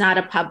she is not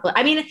a public?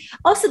 I mean,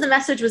 also the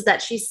message was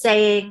that she's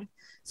saying,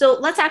 so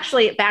let's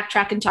actually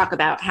backtrack and talk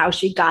about how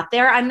she got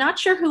there. I'm not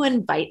sure who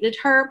invited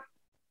her.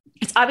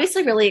 It's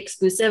obviously really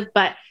exclusive,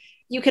 but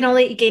you can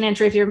only gain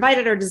entry if you're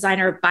invited or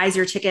designer buys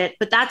your ticket.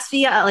 But that's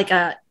via I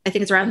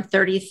think it's around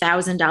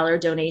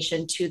 $30,000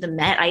 donation to the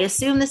Met. I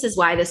assume this is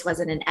why this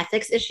wasn't an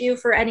ethics issue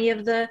for any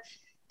of the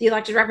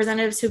elected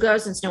representatives who go,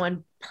 since no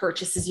one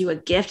purchases you a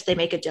gift. They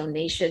make a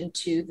donation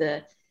to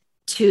the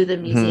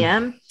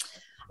museum. Mm-hmm.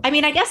 I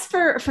mean, I guess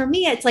for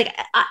me, it's like,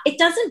 it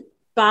doesn't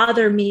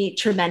bother me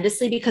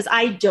tremendously because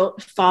I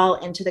don't fall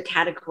into the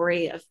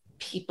category of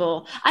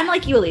people. I'm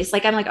like you, Elise.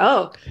 Like, I'm like,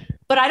 oh,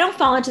 but I don't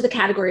fall into the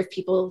category of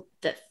people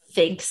that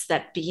thinks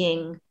that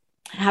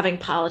having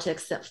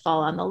politics that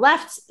fall on the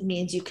left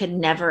means you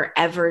can never,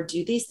 ever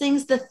do these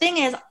things. The thing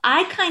is,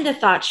 I kind of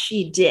thought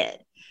she did.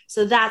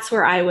 So that's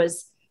where I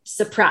was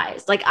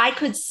surprised. Like, I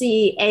could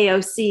see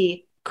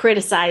AOC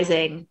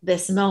criticizing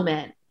this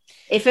moment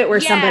if it were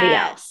somebody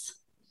else.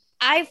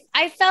 I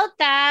felt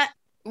that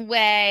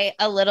way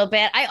a little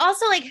bit. I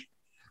also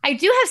I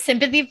do have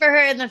sympathy for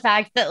her in the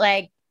fact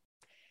that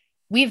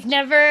we've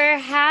never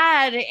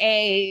had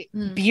a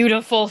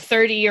beautiful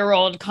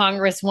 30-year-old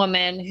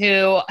congresswoman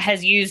who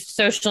has used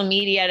social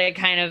media to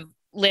kind of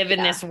live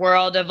in this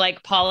world of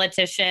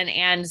politician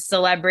and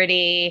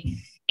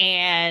celebrity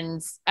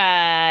and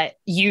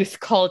youth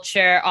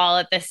culture all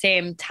at the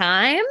same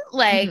time.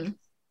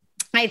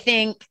 I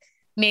think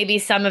maybe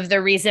some of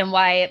the reason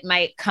why it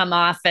might come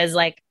off as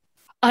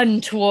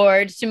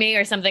untoward to me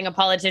or something a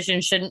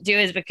politician shouldn't do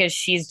is because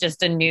she's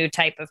just a new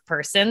type of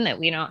person that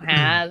we don't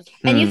have.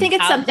 And you think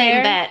it's something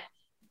that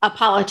a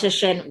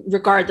politician,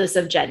 regardless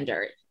of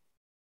gender,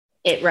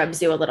 it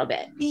rubs you a little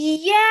bit.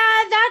 Yeah,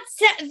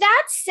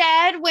 that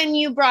said, when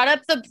you brought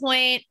up the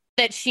point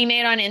that she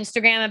made on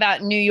Instagram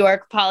about New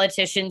York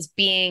politicians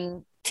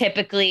being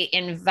typically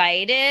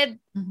invited,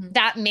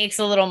 that makes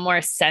a little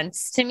more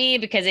sense to me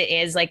because it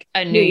is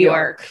a New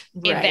York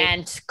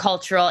event,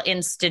 cultural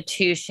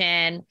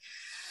institution.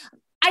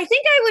 I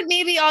think I would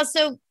maybe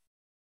also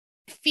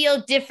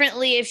feel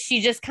differently if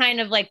she just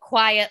kind of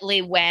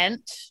quietly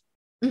went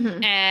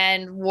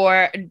and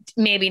wore,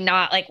 maybe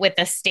not with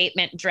a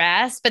statement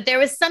dress, but there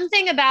was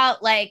something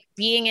about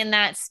being in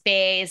that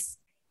space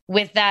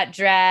with that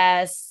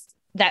dress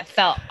that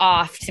felt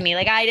off to me.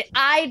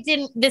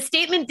 The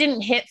statement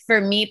didn't hit for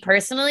me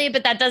personally,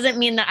 but that doesn't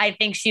mean that I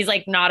think she's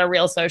not a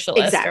real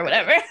socialist or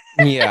whatever.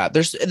 Yeah.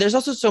 There's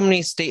also so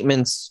many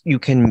statements you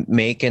can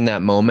make in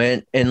that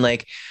moment. And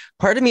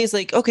part of me is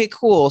like, okay,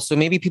 cool. So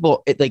maybe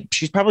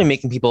she's probably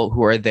making people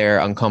who are there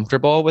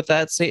uncomfortable with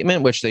that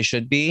statement, which they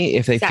should be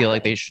if they feel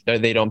like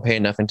they don't pay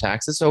enough in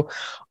taxes. So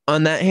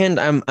on that hand,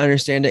 I'm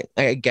understanding,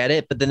 I get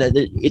it. But then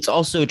it's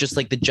also just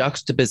like the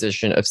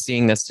juxtaposition of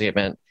seeing that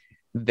statement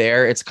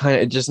there. It's kind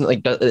of, it just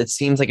like, it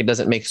seems like it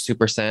doesn't make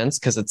super sense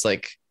because it's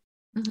like,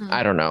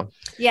 I don't know.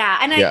 Yeah.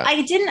 And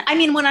I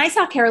mean, when I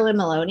saw Carolyn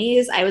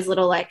Maloney's, I was a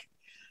little like,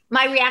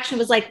 my reaction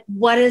was like,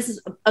 what's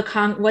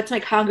my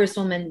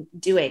congresswoman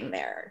doing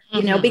there?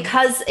 You know,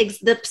 because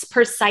the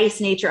precise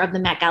nature of the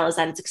Met Gala is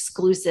that it's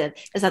exclusive,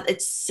 is that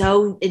it's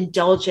so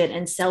indulgent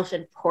and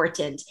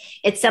self-important.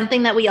 It's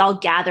something that we all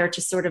gather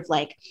to sort of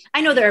like,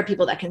 I know there are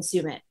people that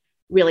consume it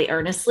really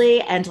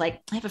earnestly. And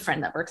like, I have a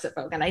friend that works at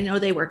Vogue and I know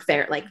they work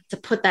there. Like to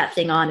put that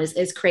thing on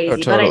is crazy. Oh,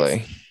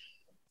 totally.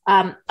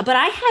 But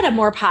I had a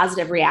more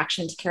positive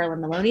reaction to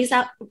Carolyn Maloney's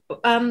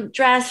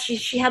dress.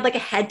 She had like a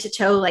head to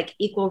toe, like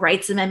equal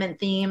rights amendment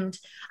themed.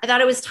 I thought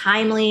it was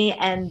timely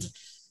and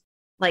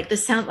like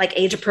this sound like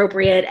age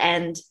appropriate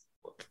and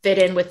fit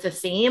in with the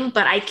theme,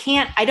 but I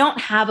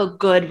don't have a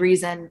good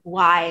reason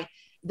why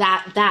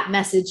that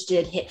message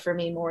did hit for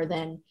me more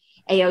than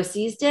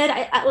AOC's did.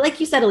 I like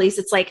you said, Elise,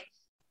 it's like,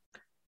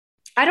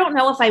 I don't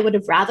know if I would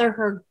have rather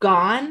her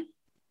gone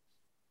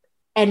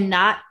and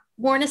not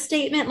worn a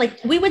statement.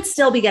 Like we would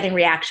still be getting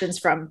reactions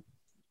from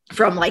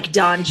like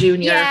Don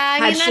Jr.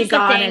 Had she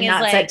gone and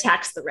not said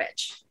tax the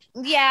rich.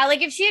 Yeah,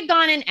 like if she had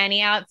gone in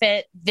any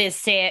outfit,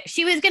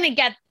 she was going to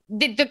get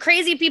the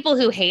crazy people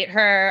who hate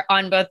her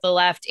on both the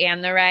left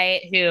and the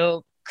right,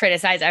 who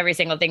criticize every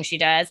single thing she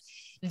does.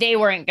 They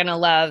weren't going to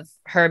love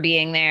her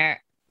being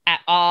there at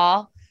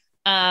all.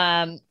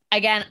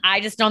 Again,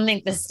 I just don't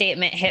think the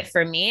statement hit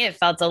for me. It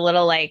felt a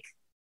little like,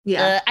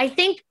 I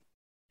think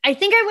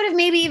I would have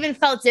maybe even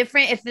felt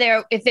different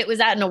if it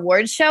was at an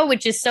awards show,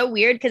 which is so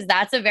weird because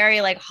that's a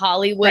very like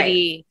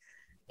Hollywoody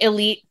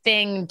elite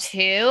thing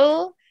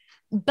too.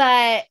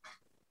 But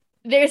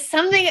there's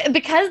something,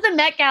 because the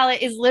Met Gala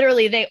is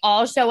literally, they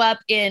all show up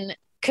in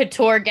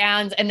couture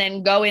gowns and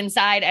then go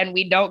inside and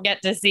we don't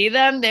get to see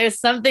them. There's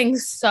something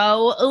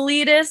so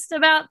elitist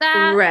about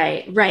that.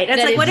 Right.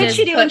 It's like, what did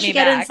she do when she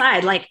got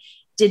inside? Like,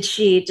 did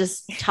she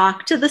just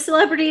talk to the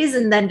celebrities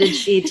and then did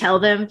she tell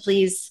them,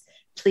 please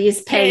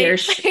pay your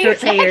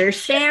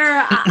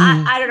share?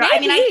 I don't know.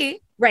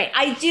 Maybe.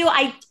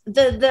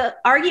 The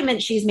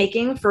argument she's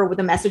making for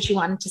the message she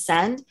wanted to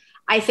send,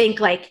 I think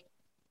like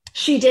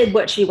she did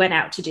what she went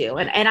out to do.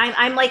 And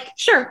I'm like,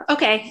 sure.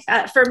 Okay.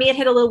 For me, it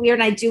hit a little weird.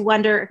 And I do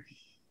wonder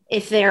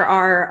if there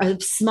are a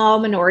small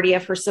minority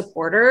of her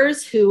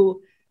supporters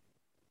who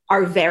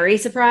are very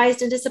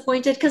surprised and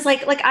disappointed. Cause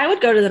like I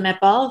would go to the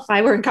Met Ball if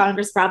I were in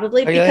Congress,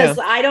 probably because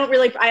I don't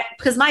really,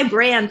 because my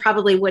brand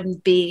probably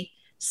wouldn't be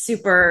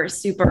super,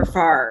 super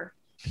far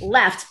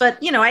left.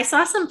 But, you know, I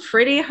saw some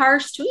pretty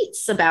harsh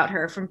tweets about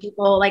her from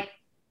people like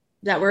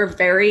that were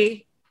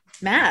very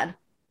mad.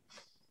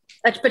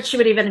 But she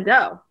would even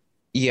go.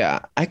 Yeah,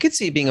 I could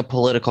see it being a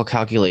political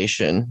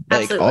calculation.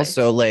 Like Absolutely.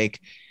 Also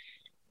like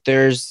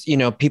there's, you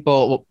know,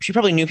 people, she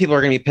probably knew people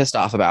are going to be pissed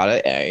off about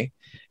it, A.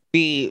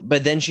 B,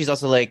 but then she's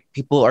also like,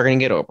 people are going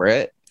to get over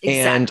it.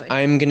 Exactly. And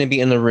I'm going to be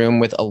in the room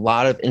with a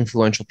lot of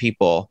influential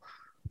people,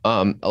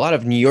 a lot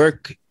of New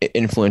York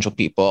influential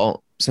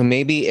people. So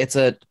maybe it's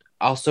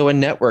also a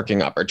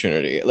networking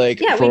opportunity.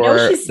 Like, yeah, we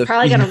know she's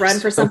probably going to run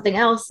for something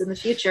else in the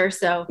future.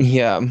 So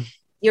yeah,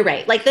 you're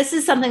right. Like this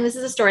is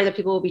a story that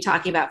people will be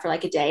talking about for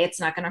like a day. It's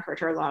not going to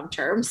hurt her long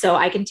term. So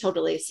I can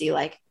totally see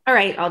like, all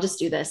right, I'll just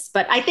do this.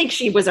 But I think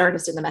she was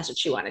earnest in the message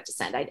she wanted to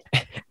send,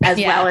 as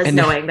well as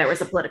knowing there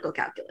was a political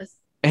calculus.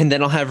 And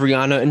then I'll have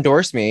Rihanna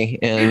endorse me,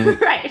 and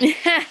right,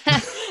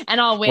 and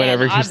I'll win.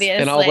 Obviously,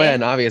 and I'll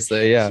win.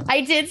 Obviously, yeah.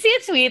 I did see a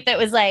tweet that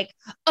was like,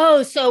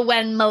 "Oh, so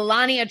when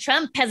Melania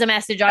Trump has a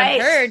message on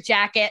her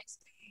jacket,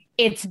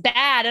 it's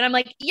bad." And I'm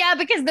like, "Yeah,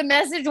 because the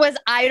message was,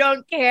 I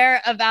don't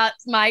care about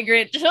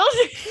migrant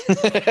children."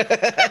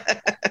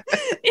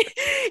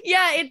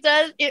 Yeah, it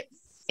does.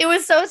 It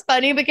was so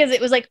funny because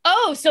it was like,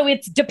 oh, so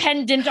it's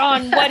dependent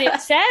on what it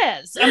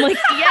says. I'm like,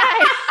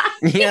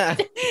 yeah,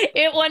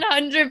 it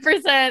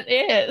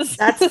 100% is.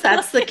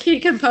 That's the key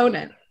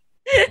component.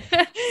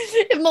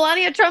 If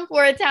Melania Trump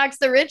wore a tax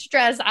the rich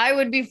dress, I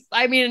would be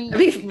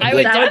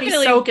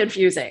so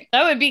confusing.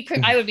 I would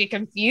be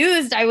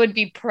confused. I would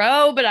be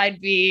pro, but I would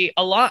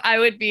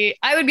be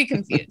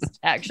confused.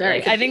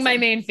 Actually, I think my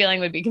main feeling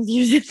would be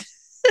confusion.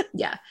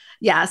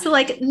 Yeah. So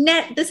like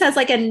this has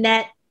like a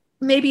net,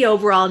 maybe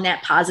overall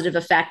net positive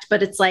effect,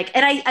 but it's like,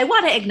 and I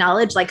want to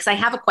acknowledge, like, cause I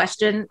have a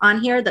question on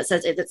here that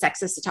says, is it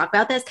sexist to talk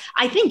about this?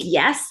 I think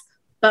yes,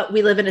 but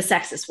we live in a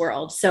sexist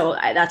world. So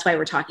that's why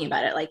we're talking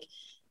about it. Like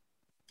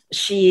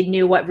she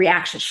knew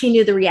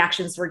the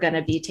reactions were going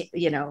to be,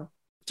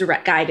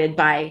 direct guided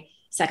by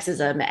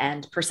sexism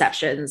and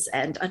perceptions.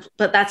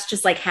 But that's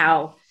just like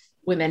how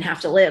women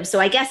have to live. So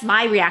I guess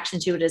my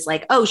reaction to it is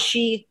like, oh,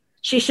 she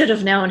should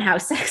have known how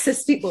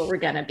sexist people were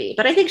going to be.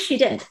 But I think she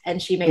did.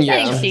 And she made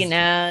that choice. She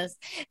knows.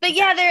 But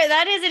yeah,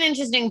 that is an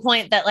interesting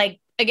point that,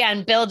 like,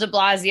 again, Bill de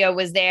Blasio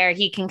was there.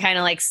 He can kind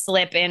of like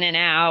slip in and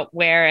out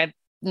where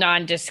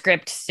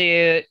nondescript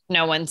suit.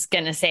 No one's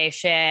gonna say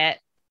shit.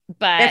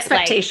 But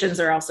expectations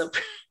are also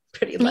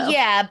pretty low.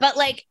 Yeah, but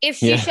like if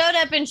she showed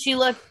up and she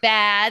looked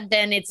bad,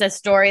 then it's a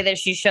story that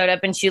she showed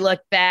up and she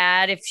looked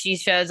bad. If she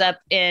shows up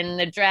in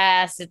the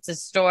dress, it's a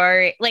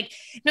story. Like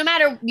no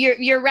matter,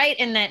 you're right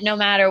in that no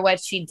matter what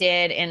she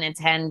did in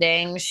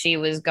attending, she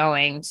was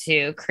going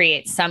to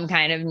create some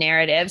kind of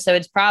narrative. So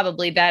it's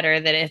probably better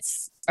that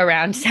it's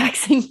around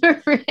taxing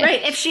her.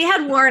 Right. If she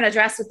had worn a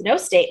dress with no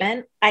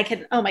statement,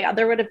 oh my God,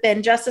 there would have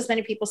been just as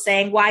many people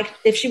saying why,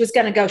 if she was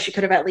going to go, she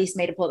could have at least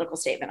made a political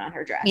statement on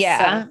her dress.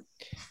 Yeah. So.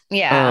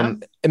 Yeah.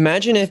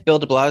 Imagine if Bill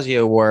de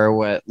Blasio wore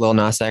what Lil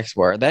Nas X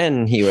wore,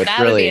 then he would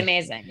would be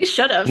amazing. He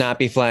should have not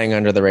be flying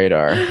under the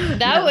radar.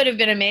 That would have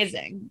been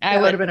amazing.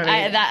 That would have been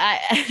amazing.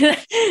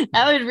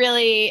 That would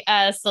really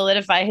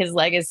solidify his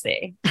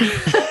legacy.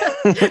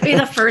 Be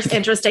the first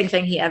interesting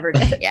thing he ever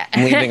did. Yeah.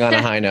 Leaving on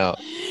a high note.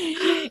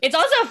 It's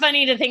also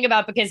funny to think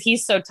about because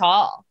he's so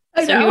tall.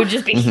 So he would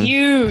just be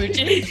huge.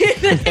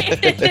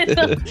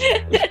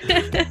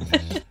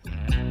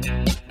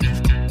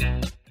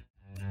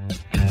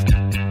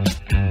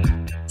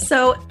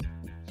 So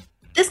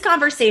this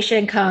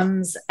conversation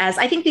comes as,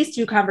 I think these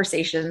two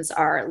conversations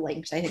are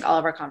linked. I think all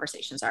of our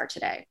conversations are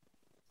today.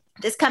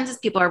 This comes as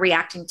people are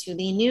reacting to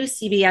the new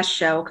CBS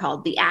show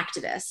called The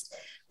Activist,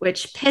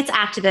 which pits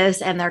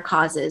activists and their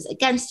causes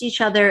against each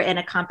other in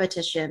a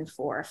competition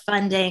for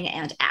funding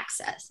and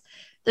access.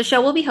 The show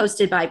will be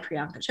hosted by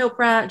Priyanka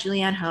Chopra,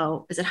 Julianne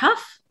Hough, is it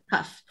Huff?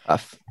 Huff.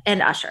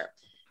 And Usher.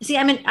 See,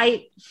 I mean,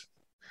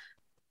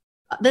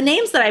 the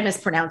names that I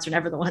mispronounce are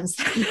never the ones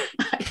that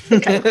I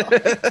think I will.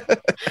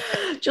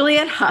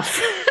 Julianne Hough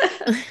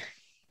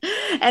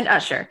and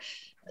Usher.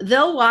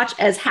 They'll watch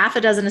as half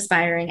a dozen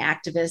aspiring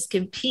activists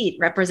compete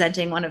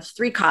representing one of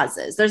three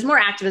causes. There's more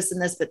activists in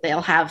this, but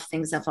they'll have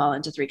things that fall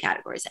into three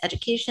categories: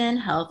 education,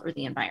 health, or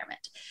the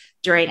environment,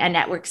 during a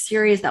network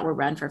series that will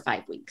run for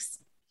 5 weeks.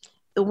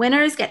 The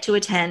winners get to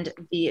attend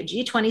the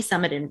G20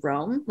 summit in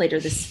Rome later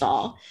this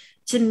fall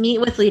to meet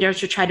with leaders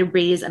to try to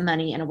raise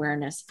money and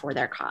awareness for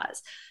their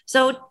cause.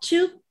 So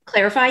to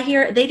clarify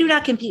here, they do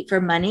not compete for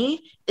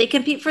money. They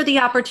compete for the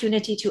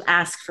opportunity to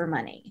ask for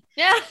money.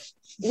 Yeah.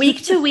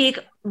 Week to week,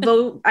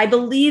 I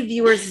believe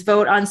viewers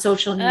vote on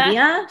social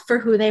media for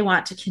who they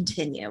want to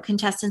continue.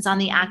 Contestants on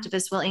The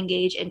Activist will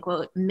engage in,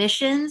 quote,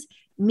 missions,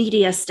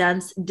 media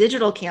stunts,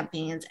 digital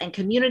campaigns, and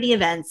community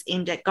events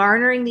aimed at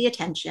garnering the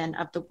attention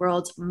of the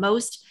world's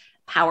most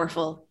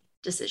powerful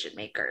decision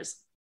makers.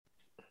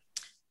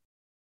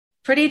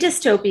 Pretty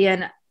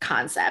dystopian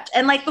concept.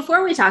 And like,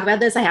 before we talk about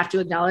this, I have to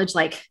acknowledge,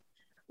 like,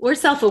 we're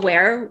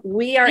self-aware.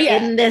 We are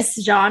in this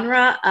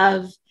genre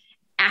of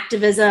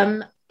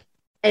activism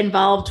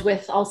involved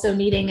with also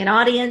needing an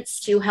audience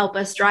to help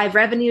us drive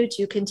revenue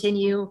to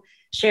continue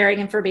sharing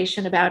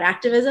information about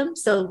activism.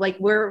 So like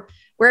we're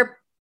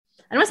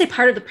I don't want to say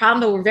part of the problem,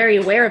 but we're very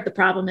aware of the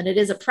problem, and it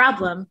is a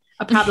problem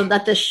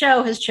that the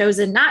show has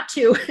chosen not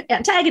to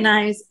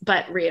antagonize,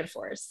 but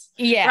reinforce.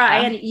 Yeah.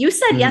 Ryan, you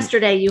said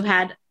yesterday you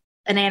had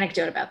an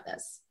anecdote about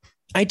this.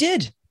 I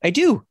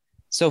do.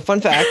 So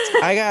fun fact,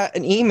 I got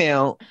an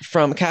email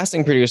from a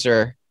casting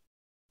producer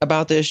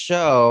about this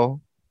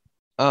show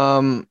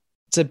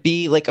to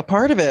be like a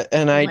part of it.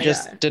 And I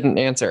just didn't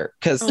answer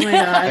because you were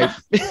like,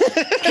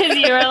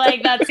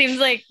 that seems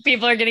like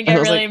people are going to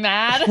get really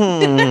mad.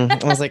 I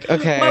was like,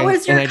 okay. What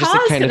was your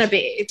cause going to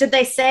be? Did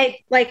they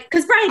say like,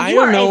 because Brian, you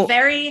are a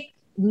very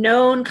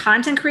known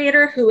content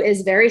creator who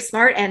is very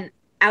smart and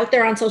out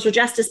there on social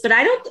justice, but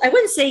I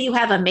wouldn't say you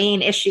have a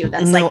main issue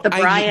that's like the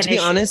Brian issue. To be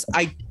honest,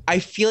 I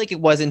feel like it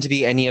wasn't to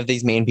be any of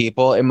these main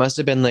people. It must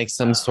have been like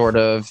some sort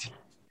of,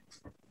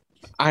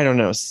 I don't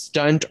know,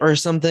 stunt or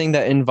something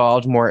that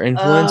involved more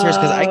influencers,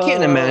 because I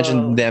can't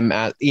imagine them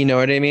at, you know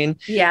what I mean?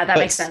 Yeah, that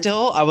makes sense.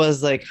 Still, I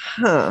was like,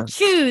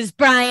 choose,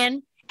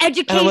 Brian.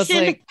 Education,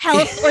 like,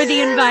 health, or the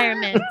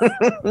environment.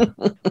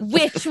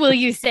 Which will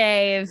you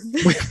save?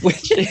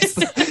 Which is,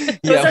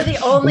 those are the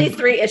only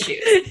three issues.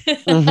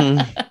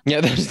 Yeah,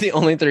 those are the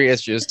only three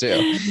issues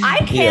too. I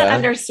can't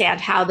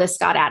understand how this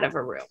got out of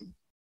a room.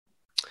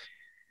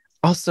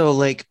 Also,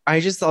 like,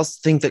 I just also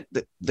think that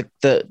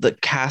the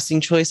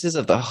casting choices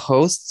of the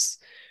hosts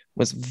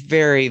was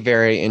very,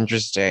 very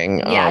interesting.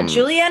 Yeah,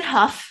 Julianne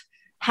Hough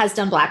has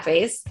done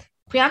blackface.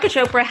 Priyanka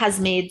Chopra has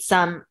made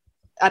some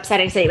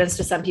upsetting statements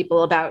to some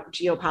people about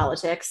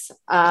geopolitics.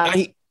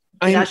 I'm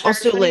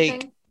also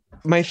like,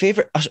 my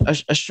favorite,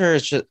 sure,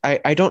 it's just,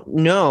 I don't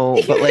know,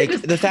 but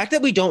like the fact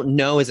that we don't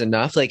know is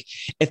enough. Like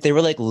if they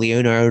were like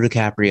Leonardo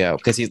DiCaprio,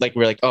 because he's like,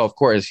 we're like, oh, of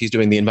course he's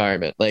doing the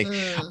environment, like,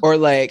 or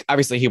like,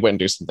 obviously he wouldn't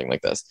do something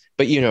like this,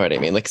 but you know what I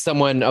mean? Like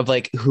someone of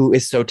like, who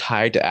is so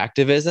tied to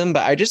activism.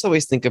 But I just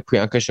always think of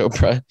Priyanka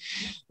Chopra,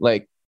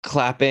 like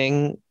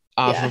clapping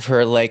off of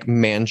her like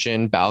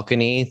mansion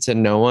balcony to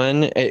no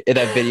one.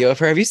 That video of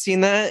her, have you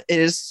seen that? It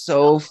is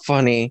so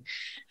funny.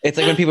 It's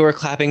like when people were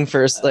clapping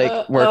for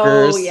like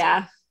workers. Oh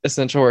yeah.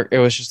 Essential work. It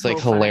was just like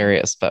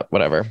hilarious, but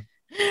whatever.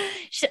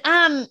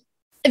 Well,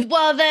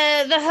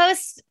 the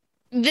host,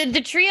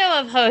 the trio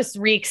of hosts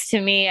reeks to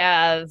me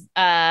of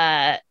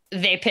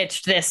they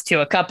pitched this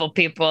to a couple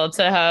people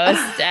to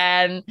host,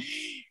 and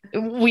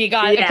we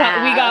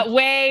got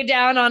way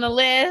down on a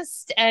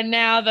list, and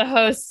now the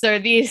hosts are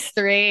these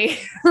three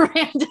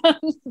random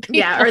people.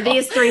 Yeah, or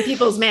these three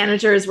people's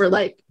managers were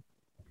like,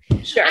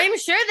 sure. I'm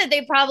sure that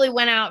they probably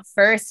went out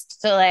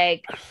first to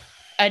like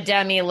a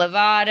Demi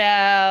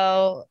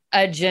Lovato,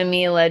 a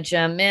Jamila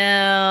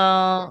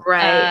Jamil.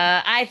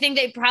 Right. I think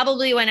they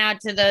probably went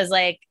out to those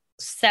like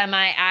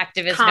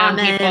semi-activist known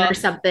Common people or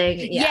something.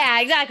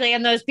 Yeah, exactly.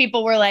 And those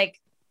people were like,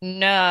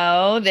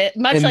 no, that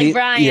much like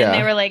Brian,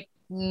 they were like,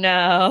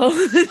 no,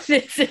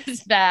 this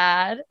is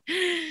bad.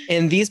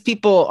 And these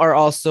people are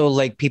also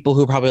like people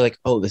who are probably like,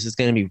 oh, this is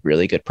going to be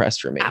really good press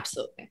for me.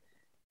 Absolutely.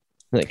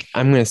 Like,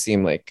 I'm going to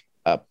seem like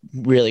a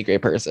really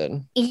great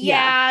person.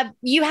 Yeah,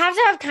 you have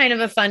to have kind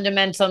of a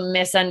fundamental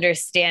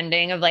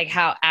misunderstanding of like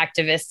how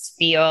activists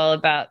feel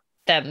about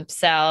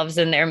themselves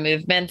and their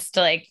movements to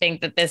like think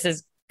that this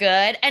is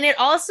good. And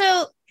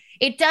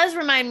it does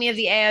remind me of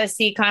the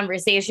AOC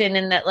conversation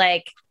in that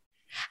like,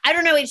 I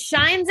don't know, it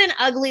shines an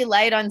ugly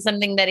light on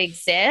something that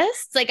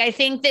exists. Like, I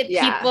think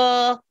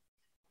that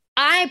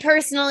I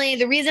personally,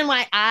 the reason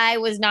why I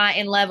was not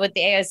in love with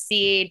the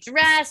AOC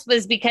dress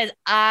was because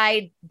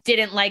I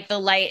didn't like the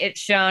light it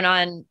shone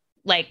on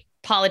like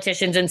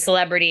politicians and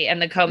celebrity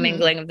and the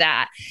commingling of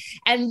that.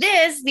 And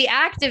the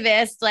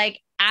activist, like,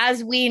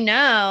 as we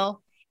know,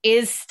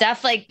 is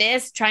stuff like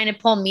this, trying to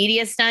pull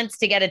media stunts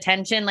to get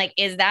attention. Like,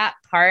 is that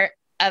part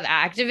of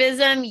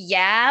activism?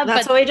 Yeah.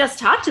 That's what we just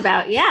talked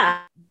about.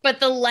 Yeah. But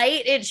the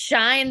light it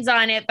shines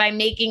on it by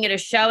making it a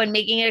show and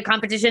making it a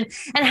competition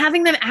and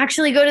having them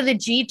actually go to the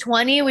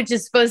G20, which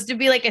is supposed to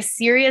be like a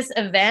serious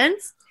event.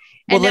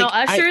 And now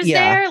Usher's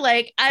there.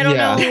 Like, I don't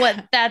know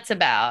what that's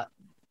about.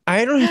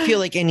 I don't feel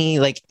like any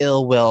like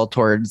ill will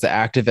towards the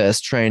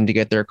activists trying to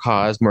get their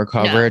cause more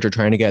coverage or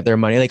trying to get their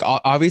money. Like,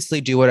 obviously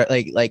do what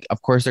like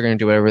of course they're going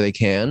to do whatever they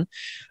can.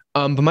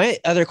 But my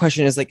other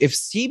question is like, if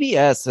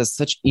CBS has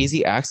such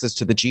easy access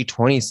to the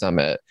G20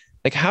 summit,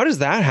 like, how does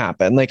that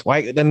happen? Like,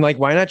 why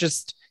not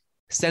just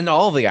send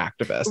all of the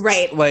activists?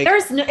 Right. Like,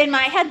 there's no, in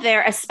my head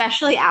there,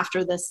 especially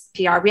after this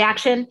PR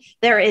reaction,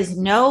 there is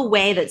no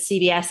way that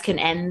CBS can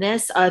end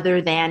this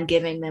other than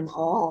giving them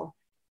all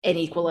an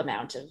equal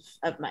amount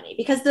of money.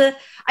 Because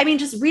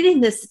just reading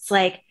this, it's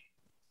like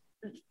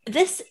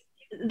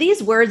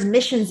these words,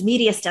 missions,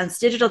 media stunts,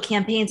 digital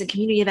campaigns, and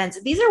community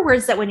events, these are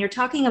words that when you're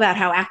talking about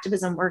how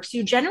activism works,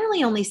 you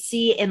generally only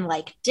see in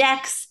like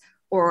decks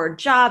or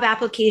job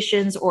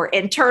applications or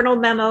internal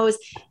memos.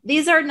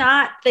 These are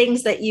not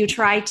things that you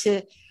try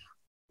to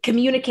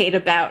communicate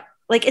about.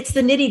 Like, it's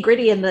the nitty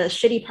gritty and the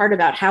shitty part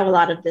about how a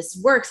lot of this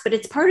works, but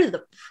it's part of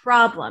the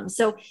problem.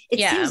 So it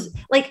seems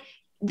like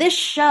this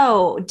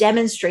show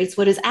demonstrates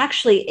what is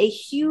actually a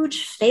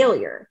huge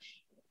failure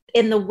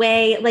in the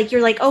way, like,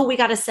 you're like, oh, we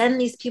got to send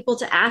these people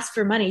to ask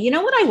for money. You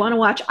know what I want to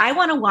watch? I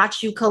want to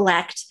watch you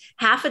collect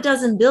half a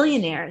dozen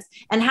billionaires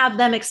and have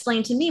them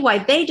explain to me why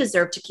they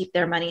deserve to keep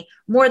their money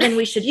more than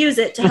we should use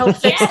it to help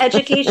fix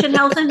education,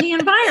 health, and the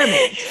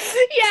environment.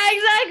 Yeah,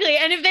 exactly.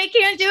 And if they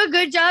can't do a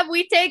good job,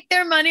 we take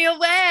their money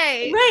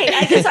away. Right.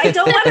 I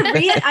don't want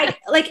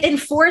to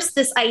enforce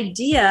this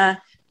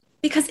idea,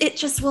 because it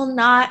just will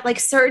not, like,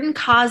 certain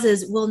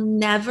causes will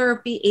never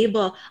be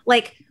able,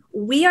 like,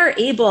 we are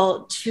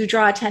able to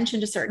draw attention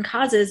to certain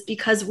causes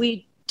because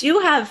we do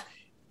have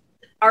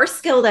are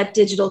skilled at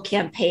digital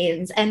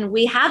campaigns and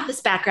we have this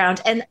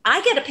background, and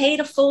I get paid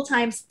a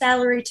full-time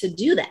salary to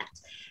do that.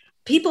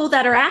 People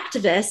that are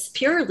activists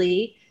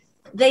purely,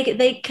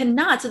 they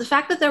cannot. So the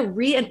fact that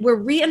we're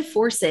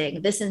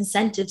reinforcing this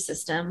incentive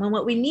system when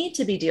what we need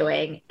to be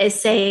doing is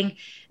saying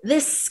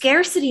this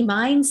scarcity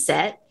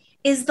mindset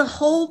is the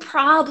whole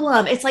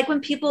problem. It's like when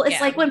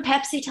like when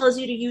Pepsi tells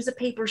you to use a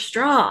paper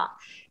straw.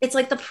 It's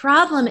like the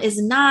problem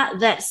is not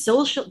that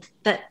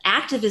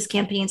activist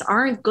campaigns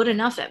aren't good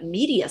enough at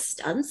media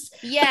stunts.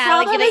 Yeah, the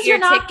problem like is you're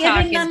not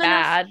giving them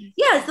bad. enough.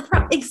 Yeah, it's the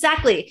problem.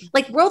 Exactly.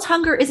 Like, world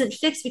hunger isn't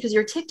fixed because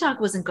your TikTok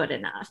wasn't good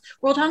enough.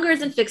 World hunger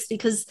isn't fixed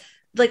because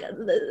like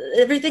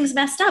everything's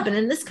messed up, and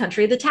in this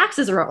country the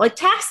taxes are like,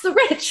 tax the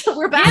rich.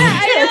 We're back. Yeah,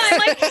 I know. I'm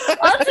like,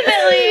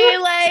 ultimately,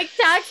 like,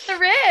 tax the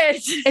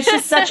rich. It's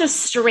just such a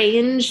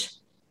strange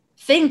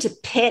thing to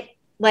pit.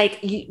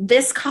 Like,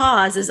 this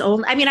cause is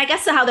only, I mean, I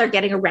guess how they're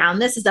getting around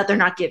this is that they're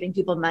not giving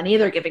people money.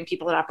 They're giving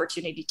people an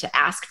opportunity to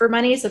ask for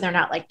money. So they're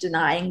not like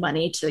denying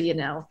money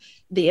to,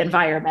 the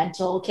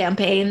environmental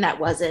campaign that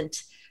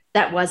wasn't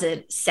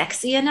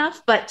sexy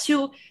enough. But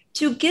to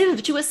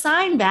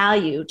assign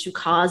value to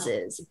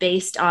causes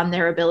based on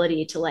their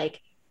ability to like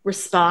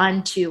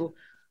respond to,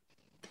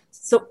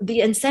 so the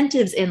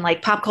incentives in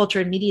like pop culture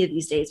and media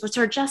these days, which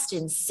are just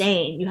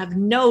insane. You have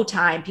no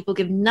time. People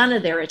give none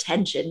of their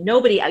attention.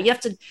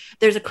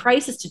 There's a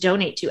crisis to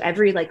donate to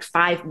every like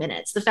 5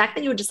 minutes. The fact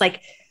that you would just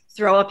like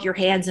throw up your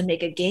hands and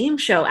make a game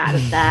show out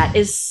of that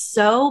is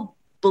so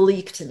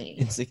bleak to me.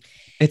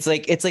 It's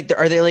like,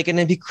 are they like going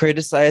to be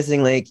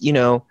criticizing, like,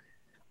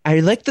 I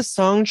like the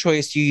song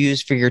choice you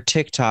used for your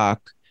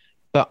TikTok,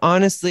 but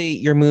honestly,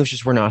 your moves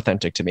just weren't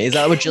authentic to me. Is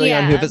that what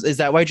Julianne Hough is? Is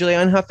that why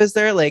Julianne Hough is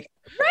there? Like,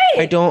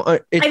 I don't.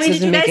 It did doesn't you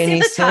guys make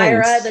any see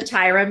sense. the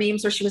Tyra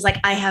memes where she was like,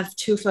 I have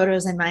 2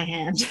 photos in my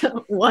hand.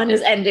 One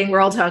is ending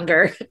world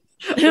hunger.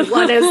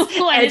 One is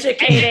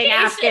educating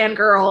Afghan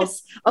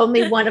girls.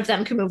 Only one of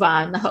them can move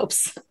on in the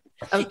hopes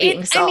of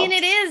being solved. I mean,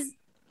 it is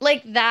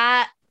like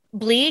that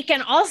bleak.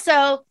 And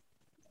also,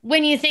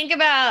 when you think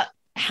about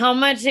how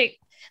much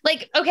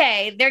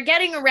okay, they're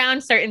getting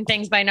around certain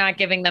things by not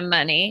giving them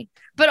money.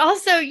 But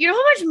also, you know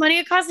how much money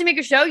it costs to make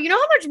a show? You know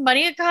how much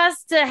money it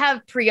costs to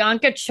have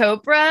Priyanka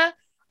Chopra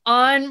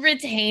on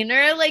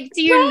retainer? Like,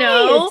 do you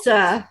know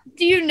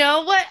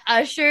what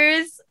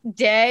Usher's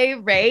day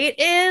rate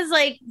is?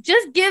 Like,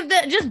 just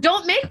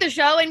don't make the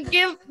show and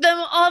give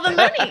them all the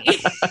money.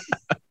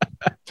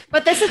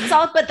 But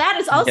that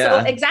is also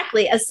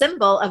exactly a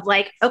symbol of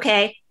like,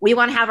 okay, we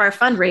want to have our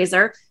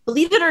fundraiser.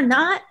 Believe it or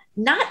not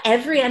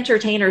every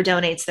entertainer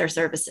donates their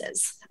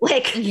services.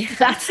 Like,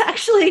 that's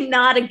actually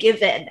not a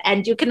given.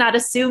 And you cannot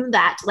assume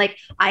that. Like,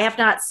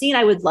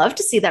 I would love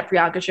to see that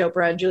Priyanka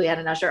Chopra and Julianne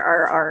and Usher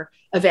are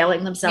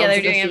availing themselves of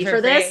a fee for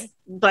this,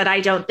 but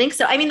I don't think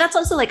so. I mean, that's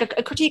also like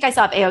a critique I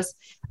saw of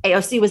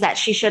AOC was that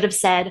she should have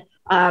said,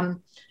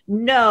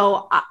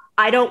 no,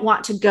 I don't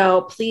want to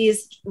go.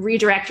 Please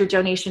redirect your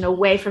donation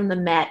away from the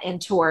Met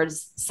and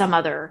towards some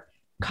other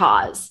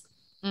cause.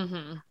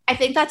 Mm-hmm. I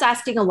think that's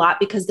asking a lot,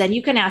 because then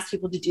you can ask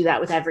people to do that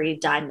with every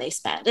dime they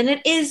spend. And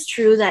it is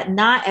true that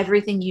not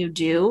everything you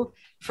do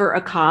for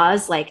a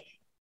cause like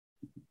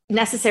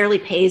necessarily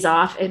pays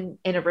off in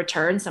a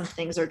return. Some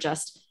things are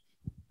just,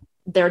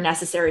 they're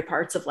necessary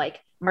parts of like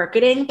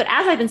marketing. But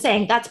as I've been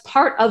saying, that's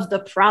part of the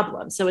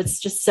problem. So it's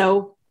just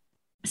so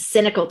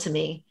cynical to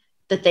me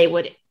that they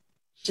would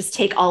just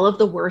take all of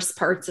the worst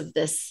parts of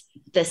this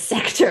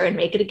sector and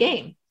make it a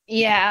game.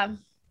 Yeah,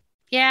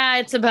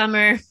 it's a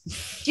bummer.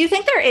 Do you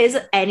think there is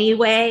any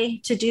way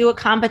to do a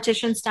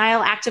competition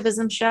style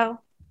activism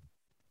show?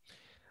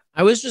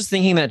 I was just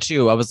thinking that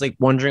too. I was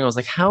wondering,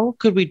 how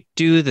could we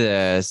do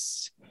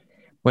this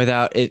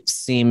without it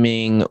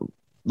seeming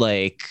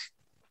like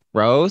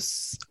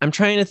gross? I'm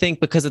trying to think,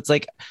 because it's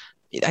like,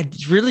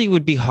 it really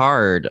would be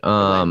hard.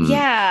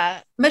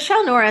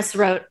 Michelle Norris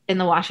wrote in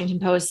the Washington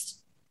Post,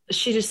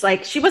 she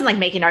wasn't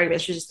making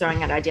arguments. She was just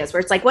throwing out ideas where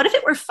it's like, what if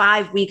it were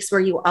 5 weeks where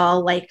you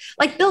all like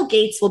Bill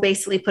Gates will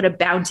basically put a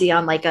bounty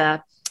on like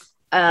a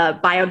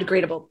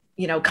biodegradable,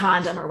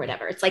 condom or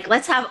whatever. It's like,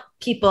 let's have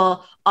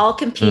people all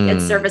compete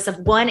in service of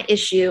one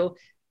issue.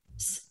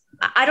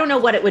 I don't know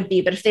what it would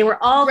be, but if they were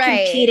all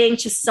competing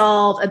to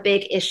solve a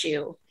big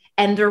issue,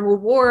 and the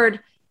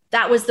reward,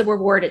 that was the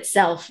reward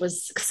itself,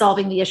 was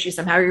solving the issue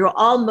somehow. You were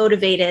all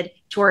motivated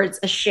towards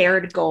a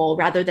shared goal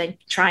rather than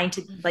trying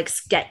to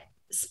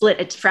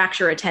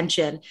fracture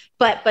attention,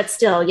 but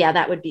still,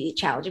 that would be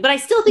challenging. But I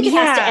still think it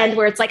has to end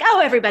where it's like,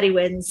 oh, everybody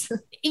wins.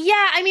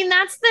 Yeah, I mean,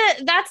 that's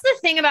the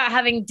thing about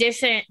having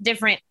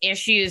different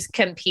issues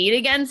compete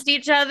against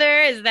each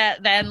other, is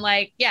that then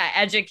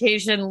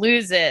education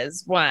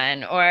loses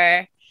one,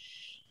 or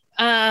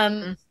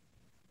that's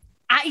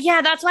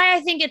why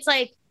I think it's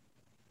like,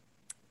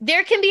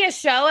 there can be a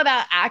show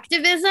about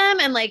activism,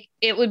 and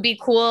it would be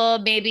cool,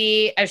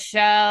 maybe a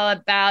show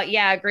about,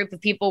 a group of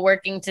people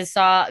working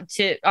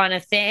on a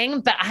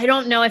thing, but I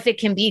don't know if it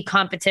can be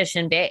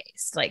competition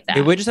based like that.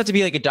 It would just have to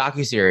be like a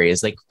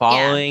docuseries,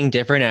 following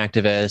different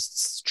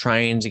activists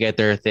trying to get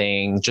their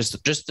thing, just a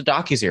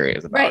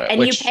docuseries about it.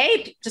 And you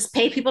pay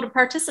people to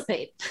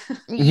participate.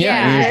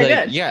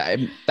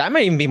 That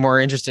might even be more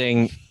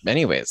interesting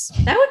anyways.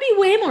 That would be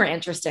way more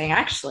interesting,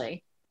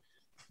 actually.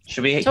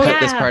 Should we cut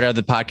this part of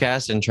the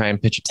podcast and try and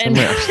pitch it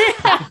somewhere?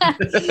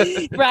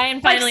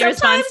 Brian finally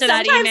responds to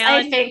that email.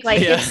 I think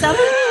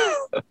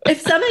if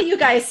some of you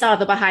guys saw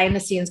the behind the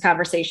scenes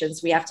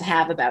conversations we have to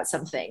have about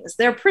some things,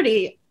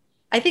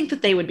 I think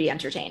that they would be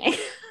entertaining.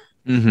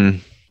 Mm-hmm.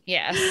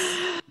 Yes.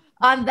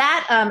 On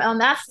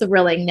that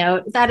thrilling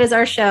note, that is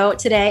our show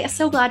today.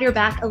 So glad you're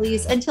back,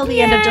 Elise. Until the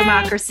end of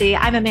democracy,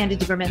 I'm Amanda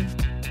Duberman.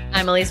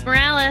 I'm Elise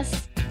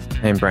Morales.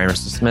 I'm Brian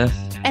Russell Smith.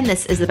 And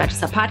this is the Betches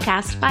Sup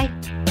Podcast. Bye.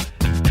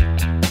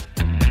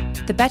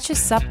 The Betches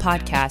Sup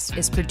Podcast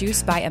is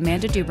produced by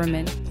Amanda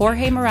Duberman,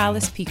 Jorge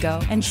Morales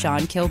Pico, and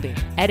Sean Kilby.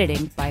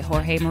 Editing by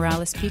Jorge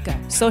Morales Pico.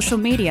 Social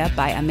media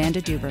by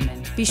Amanda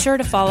Duberman. Be sure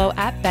to follow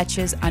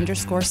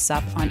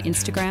 @Betches_Sup on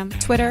Instagram,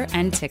 Twitter,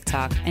 and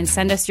TikTok, and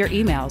send us your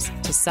emails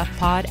to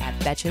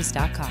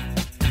suppod@betches.com.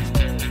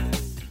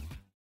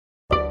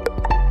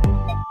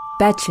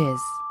 Betches.